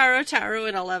wasn't a Taru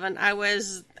in 11. I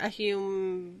was a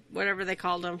Hume, whatever they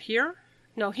called him. Here?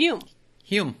 No, Hume.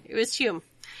 Hume. It was Hume.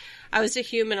 I was a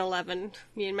Hume in 11.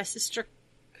 Me and my sister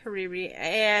Hariri.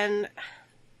 And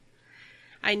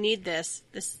I need this.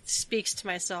 This speaks to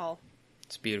my soul.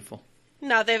 It's beautiful.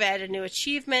 Now they've added new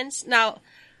achievements. Now,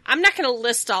 I'm not going to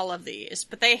list all of these,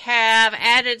 but they have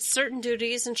added certain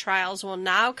duties and trials will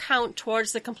now count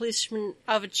towards the completion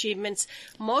of achievements.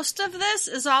 Most of this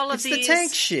is all of these. It's the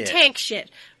tank shit. Tank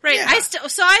shit. Right. Yeah.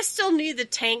 I still need the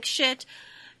tank shit.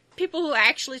 People who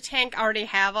actually tank already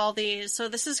have all these. So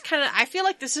this is I feel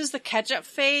like this is the catch-up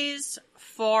phase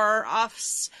for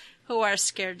us who are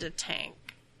scared to tank.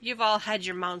 You've all had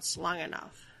your mounts long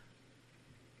enough.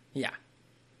 Yeah.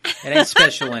 It ain't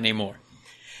special anymore.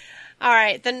 All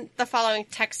right, then the following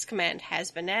text command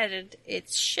has been added.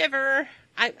 It's Shiver.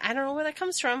 I don't know where that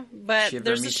comes from, but Shiver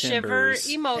there's me a Shiver timbers.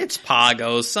 emote. It's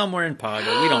Pago, somewhere in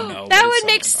Pago. We don't know. That but would it's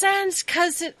make somewhere in sense,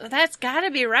 because that's got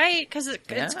to be right, because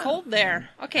it's cold there.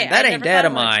 Okay, Pago. That I ain't never thought data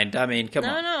of it. mined. I mean, come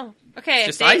on. No. Okay.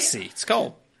 It's just icy. It's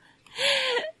cold.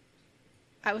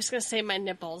 I was going to say my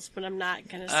nipples, but I'm not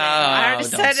going to say Oh, it. I already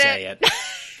don't said say it.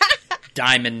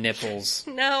 Diamond nipples.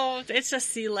 No, it's a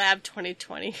C-Lab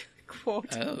 2020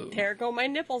 quote. Oh. There go my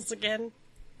nipples again.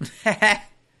 All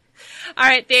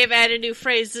right, they've added new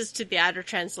phrases to the Otter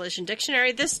Translation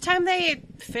Dictionary. This time they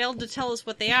failed to tell us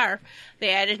what they are.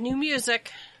 They added new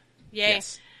music. Yay.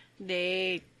 Yes.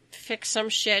 They fixed some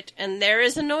shit. And there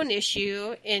is a known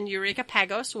issue in Eureka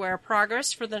Pagos where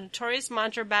progress for the Notorious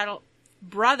Mantra Battle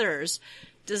Brothers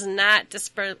does not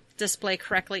display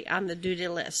correctly on the duty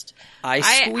list. I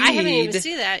haven't even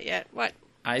seen that yet. What?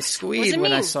 I What squeed does it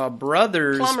when I mean? saw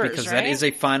Brothers Plumbers, because right? that is a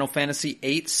Final Fantasy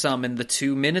VIII summon, the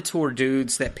two Minotaur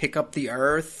dudes that pick up the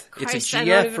Earth. Christ, it's a I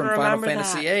don't GF even from Final remember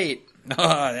Fantasy that. VIII.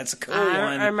 Oh, that's a cool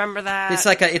one. I remember that. It's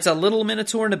like it's a little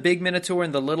Minotaur and a big Minotaur,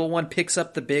 and the little one picks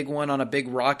up the big one on a big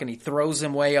rock, and he throws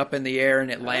him way up in the air,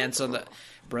 and it lands on the...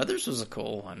 Brothers was a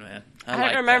cool one, man. I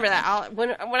don't remember that.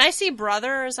 When I see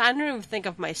Brothers, I don't even think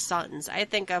of my sons. I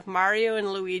think of Mario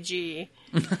and Luigi.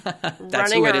 That's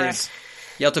running who it around. is.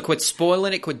 You have to quit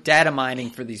spoiling it, quit data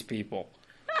mining for these people.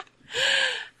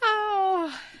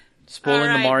 Oh. Spoiling All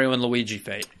right. the Mario and Luigi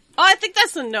fate. Oh, I think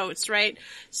that's the notes, right?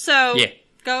 So, Yeah.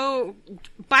 go...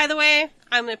 By the way,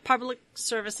 I'm a public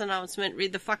service announcement.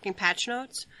 Read the fucking patch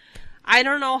notes. I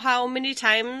don't know how many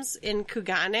times in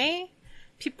Kugane...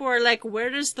 people are like, where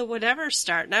does the whatever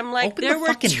start? And I'm like, Open there the were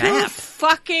fucking two map.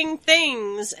 fucking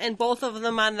things, and both of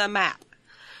them on the map.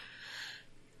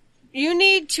 You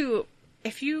need to,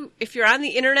 if you're on the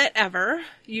internet ever,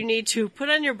 you need to put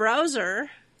on your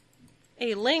browser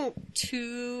a link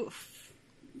to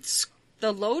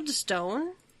the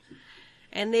lodestone,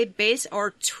 and they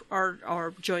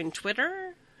or join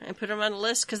Twitter and put them on a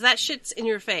list, because that shit's in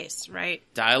your face, right?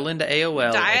 Dial into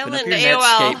AOL. Dial open up into your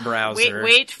AOL. Netscape browser.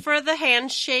 Wait for the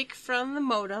handshake from the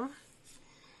modem.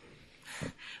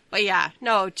 But yeah,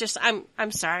 no, just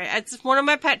I'm sorry. It's one of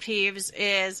my pet peeves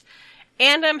is,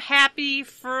 and I'm happy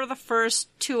for the first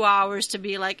 2 hours to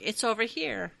be like, it's over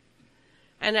here.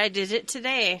 And I did it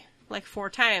today, like 4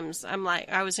 times. I'm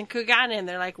like, I was in Kugane and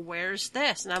they're like, where's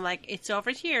this? And I'm like, it's over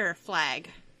here,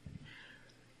 flag.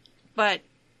 But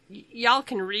y'all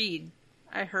can read,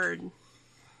 I heard.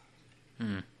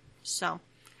 So,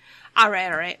 all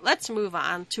right. Let's move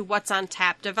on to what's on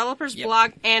tap. Developers Yep.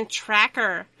 blog and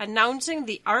tracker announcing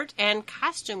the art and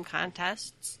costume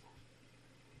contests.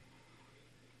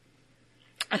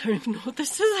 I don't even know what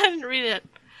this is. I didn't read it.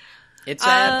 It's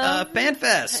at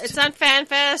FanFest. It's on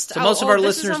FanFest. So most of our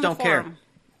this is listeners on the don't care. forum.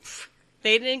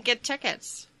 They didn't get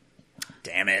tickets.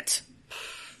 Damn it.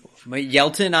 But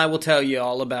Yelton and I will tell you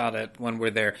all about it when we're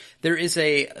there. There is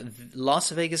a Las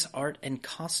Vegas art and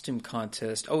costume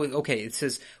contest. Oh, okay. It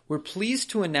says, we're pleased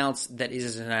to announce that it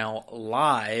is now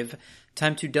live.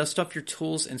 Time to dust off your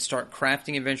tools and start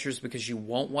crafting adventures because you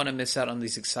won't want to miss out on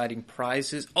these exciting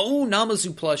prizes. Oh,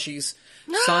 Namazu plushies.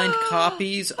 Signed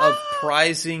copies of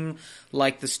prizing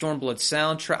like the Stormblood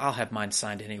soundtrack. I'll have mine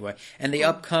signed anyway. And the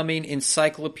upcoming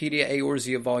Encyclopedia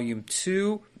Eorzea Volume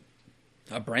 2.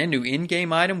 A brand new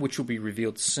in-game item, which will be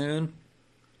revealed soon.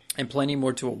 And plenty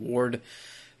more to award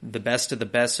the best of the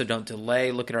best, so don't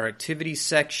delay. Look at our activities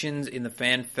sections in the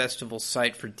Fan Festival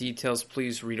site for details.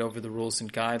 Please read over the rules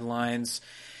and guidelines.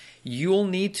 You'll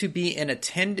need to be in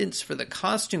attendance for the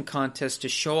costume contest to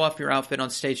show off your outfit on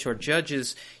stage to our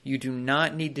judges. You do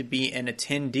not need to be an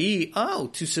attendee,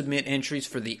 to submit entries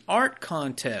for the art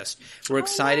contest. We're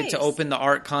excited to open the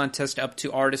art contest up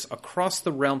to artists across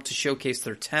the realm to showcase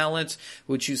their talents.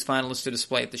 We'll choose finalists to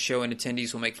display at the show, and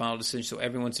attendees will make final decisions so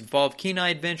everyone's involved. Kenai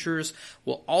Adventures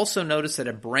will also notice that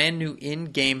a brand new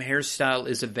in-game hairstyle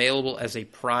is available as a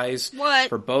prize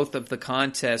for both of the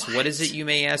contests. What is it, you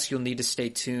may ask? You'll need to stay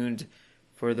tuned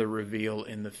for the reveal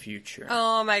in the future.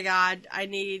 Oh my god, I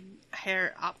need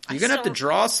hair up. You're gonna have to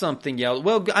draw something, Yell.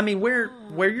 Well, I mean, wear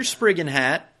your Spriggan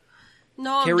hat.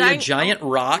 No, carry a giant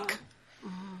rock.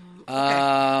 Okay.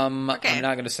 I'm not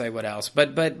gonna say what else,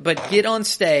 but get on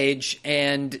stage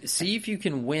and see if you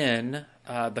can win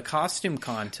the costume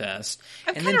contest,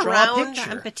 and then draw round, a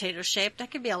picture. I'm potato shaped. That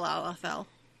could be a LOL.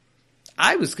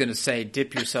 I was gonna say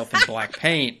dip yourself in black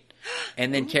paint.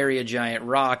 And then carry a giant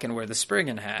rock and wear the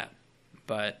Spriggan hat.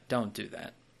 But don't do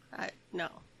that. No.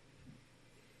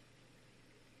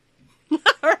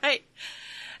 All right.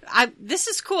 This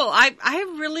is cool.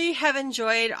 I really have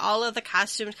enjoyed all of the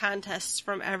costume contests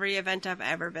from every event I've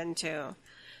ever been to.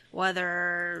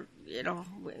 Whether,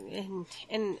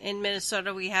 in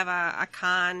Minnesota we have a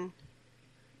con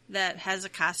that has a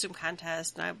costume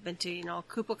contest. And I've been to,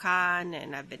 KupoCon,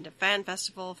 and I've been to Fan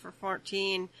Festival for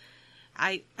 14.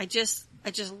 I just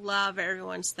love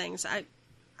everyone's things.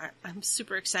 I'm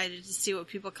super excited to see what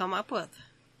people come up with.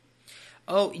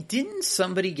 Oh, didn't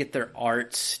somebody get their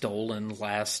art stolen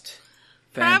last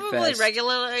Probably FanFest?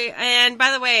 regularly. And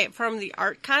by the way, from the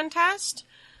art contest,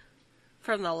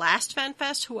 from the last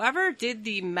FanFest, whoever did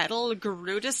the metal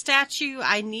Garuda statue,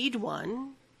 I need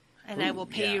one, and I will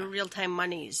pay you real-time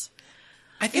monies.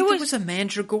 I think there was a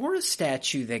Mandragora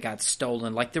statue that got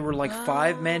stolen. Like, there were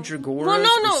 5 Mandragoras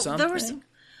or something.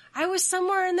 I was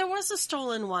somewhere and there was a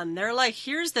stolen one. They're like,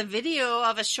 here's the video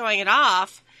of us showing it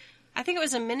off. I think it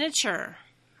was a miniature.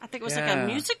 I think it was like a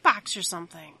music box or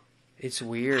something. It's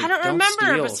weird. I don't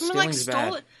remember, but someone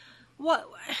stole it. What?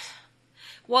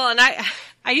 Well, and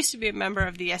I used to be a member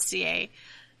of the SCA,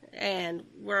 and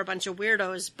we're a bunch of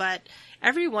weirdos, but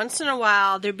every once in a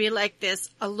while there'd be like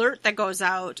this alert that goes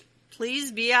out.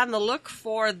 Please be on the look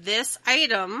for this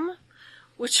item,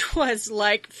 which was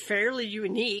fairly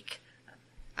unique,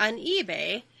 on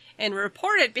eBay, and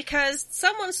report it because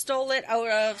someone stole it out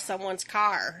of someone's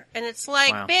car. And it's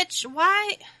like, bitch,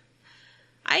 why?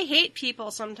 I hate people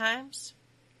sometimes.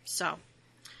 So,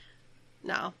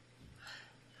 no.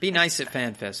 Be nice at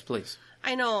FanFest, please.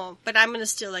 I know, but I'm going to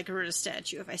steal a Garuda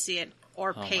statue if I see it,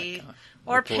 or pay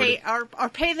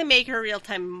the maker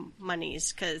real-time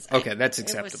monies. Okay, that's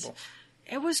acceptable.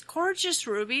 It was gorgeous,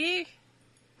 Ruby.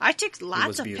 I took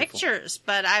lots of pictures,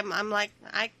 but I'm like,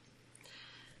 I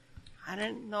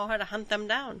didn't know how to hunt them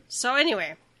down. So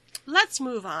anyway, let's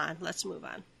move on.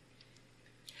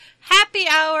 Happy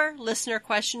hour, listener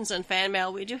questions and fan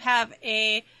mail. We do have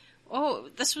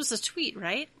this was a tweet,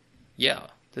 right? Yeah,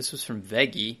 this was from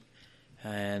Veggie.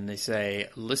 And they say,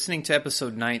 listening to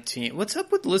episode 19. What's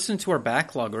up with listening to our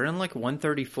backlog? We're in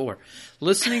 134.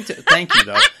 Thank you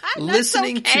though.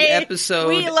 Listening to episode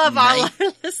We love all our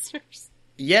listeners.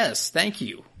 Yes, thank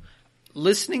you.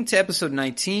 Listening to episode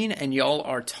 19, and y'all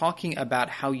are talking about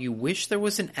how you wish there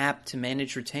was an app to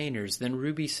manage retainers. Then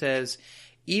Ruby says,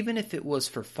 even if it was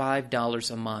for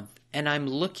 $5 a month, and I'm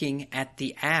looking at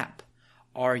the app,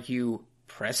 are you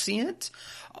prescient?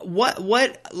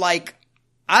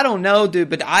 I don't know, dude,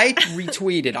 but I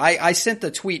retweeted. I sent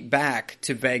the tweet back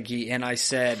to Veggie, and I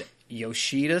said,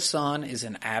 Yoshida-san is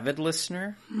an avid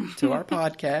listener to our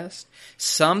podcast.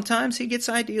 Sometimes he gets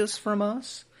ideas from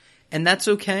us. And that's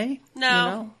okay?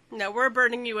 No, we're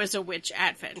burning you as a witch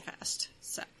at FanFest.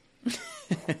 So.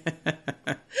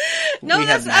 No,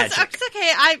 that's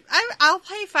okay. I'll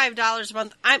pay $5 a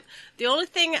month. The only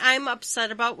thing I'm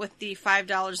upset about with the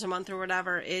 $5 a month or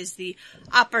whatever is the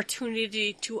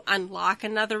opportunity to unlock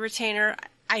another retainer.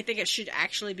 I think it should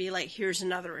actually be here's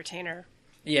another retainer.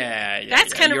 Yeah.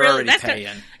 That's kind of really. That's paying.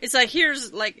 It's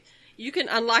here's you can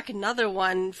unlock another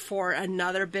one for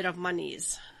another bit of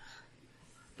monies.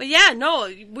 But yeah,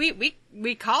 no, we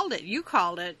called it. You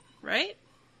called it, right?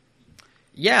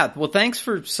 Yeah, well, thanks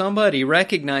for somebody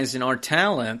recognizing our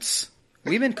talents.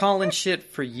 We've been calling shit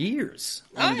for years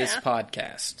on this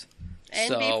podcast. And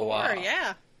so, before,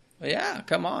 yeah. Yeah,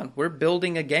 come on. We're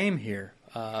building a game here.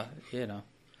 You know.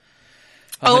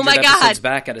 Oh my God.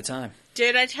 Back at a time.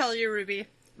 Did I tell you, Ruby?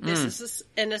 This is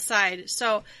an aside.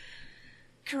 So,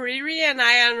 Kariri and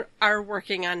I are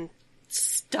working on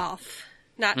stuff.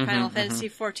 Not Final Fantasy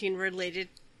XIV related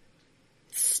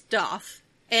stuff.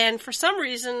 And for some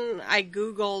reason, I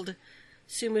Googled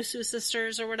Sumusu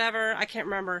Sisters or whatever. I can't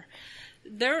remember.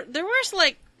 There was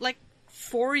like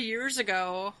 4 years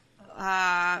ago,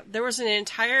 there was an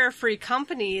entire free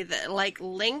company that like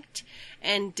linked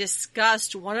and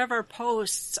discussed one of our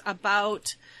posts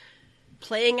about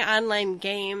playing online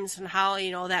games and how,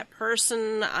 you know, that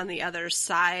person on the other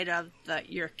side of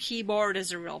your keyboard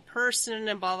is a real person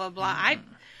and blah, blah, blah.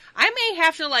 I may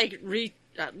have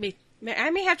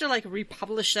to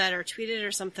republish that or tweet it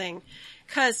or something,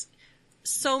 because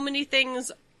so many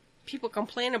things people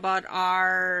complain about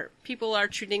people are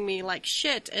treating me like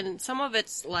shit, and some of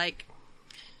it's like,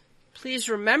 please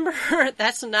remember,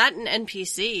 that's not an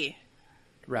NPC.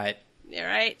 Right. Yeah,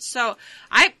 right? So,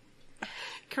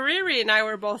 Kariri and I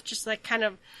were both just like kind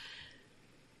of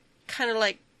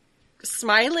like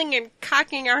smiling and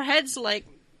cocking our heads like,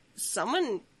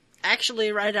 someone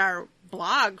actually read our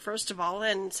blog, first of all,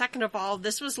 and second of all,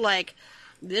 this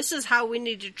is how we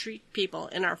need to treat people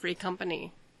in our free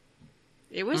company.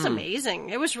 It was amazing.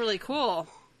 It was really cool.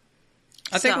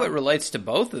 I think what relates to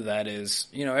both of that is,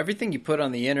 you know, everything you put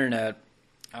on the internet,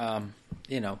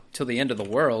 you know, till the end of the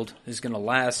world is going to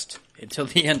last until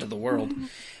the end of the world.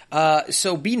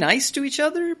 So be nice to each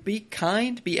other, be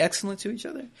kind, be excellent to each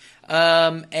other.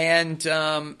 And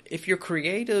if you're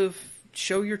creative,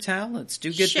 show your talents,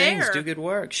 do good things, do good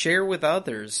work, share with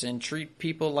others, and treat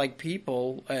people like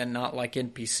people and not like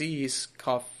NPCs.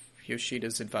 Cough,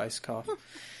 Yoshida's advice, cough.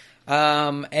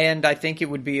 And I think it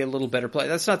would be a little better place.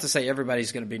 That's not to say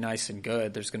everybody's going to be nice and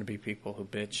good. There's going to be people who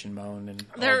bitch and moan. And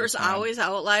there's always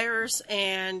outliers,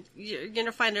 and you're going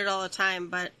to find it all the time.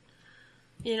 But,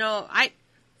 you know,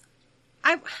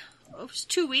 it was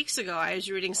 2 weeks ago, I was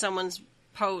reading someone's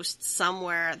post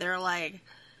somewhere. They're like,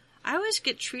 I always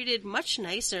get treated much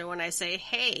nicer when I say,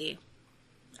 hey,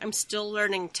 I'm still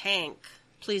learning tank.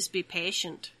 Please be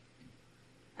patient.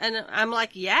 And I'm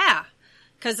like, yeah.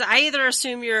 Because I either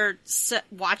assume you're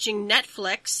watching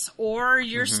Netflix or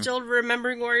you're still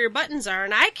remembering where your buttons are.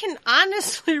 And I can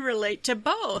honestly relate to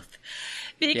both.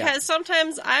 Because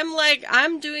sometimes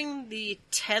I'm doing the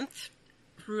 10th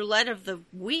roulette of the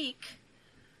week.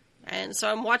 And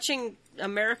so I'm watching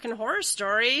American Horror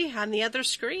Story on the other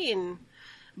screen.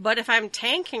 But if I'm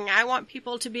tanking, I want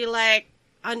people to be like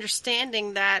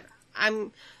understanding that I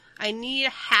need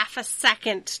half a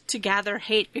second to gather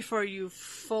hate before you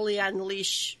fully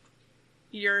unleash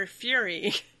your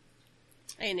fury.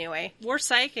 Anyway, we're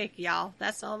psychic, y'all.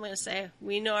 That's all I'm going to say.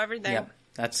 We know everything. Yep.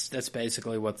 That's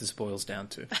basically what this boils down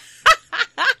to.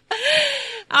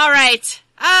 All right.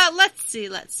 Let's see.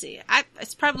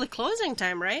 It's probably closing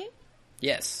time, right?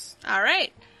 Yes. All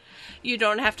right. You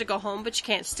don't have to go home, but you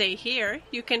can't stay here.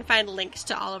 You can find links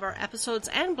to all of our episodes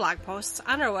and blog posts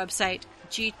on our website,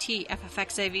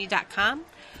 gtffxav.com.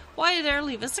 While you're there,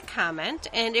 leave us a comment,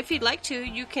 and if you'd like to,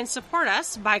 you can support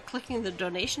us by clicking the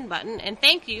donation button, and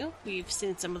thank you. We've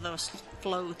seen some of those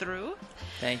flow through.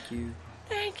 Thank you.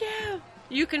 Thank you.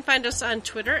 You can find us on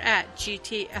Twitter at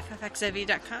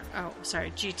gtffxav.com. Oh, sorry,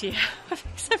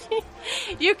 gtffxav.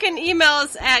 You can email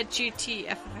us at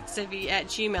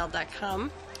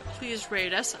gtffxav@gmail.com. Please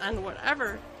rate us on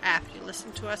whatever app you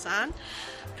listen to us on.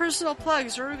 Personal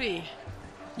plugs, Ruby.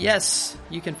 Yes,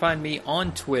 you can find me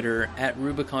on Twitter at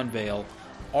RubiconVale,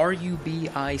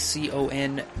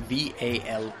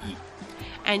 RubiconVale.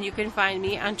 And you can find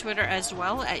me on Twitter as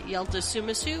well at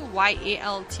Yeltasumasu,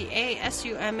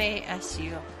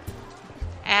 YELTASUMASU.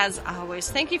 As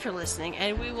always, thank you for listening,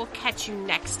 and we will catch you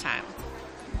next time.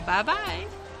 Bye-bye.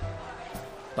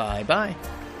 Bye-bye.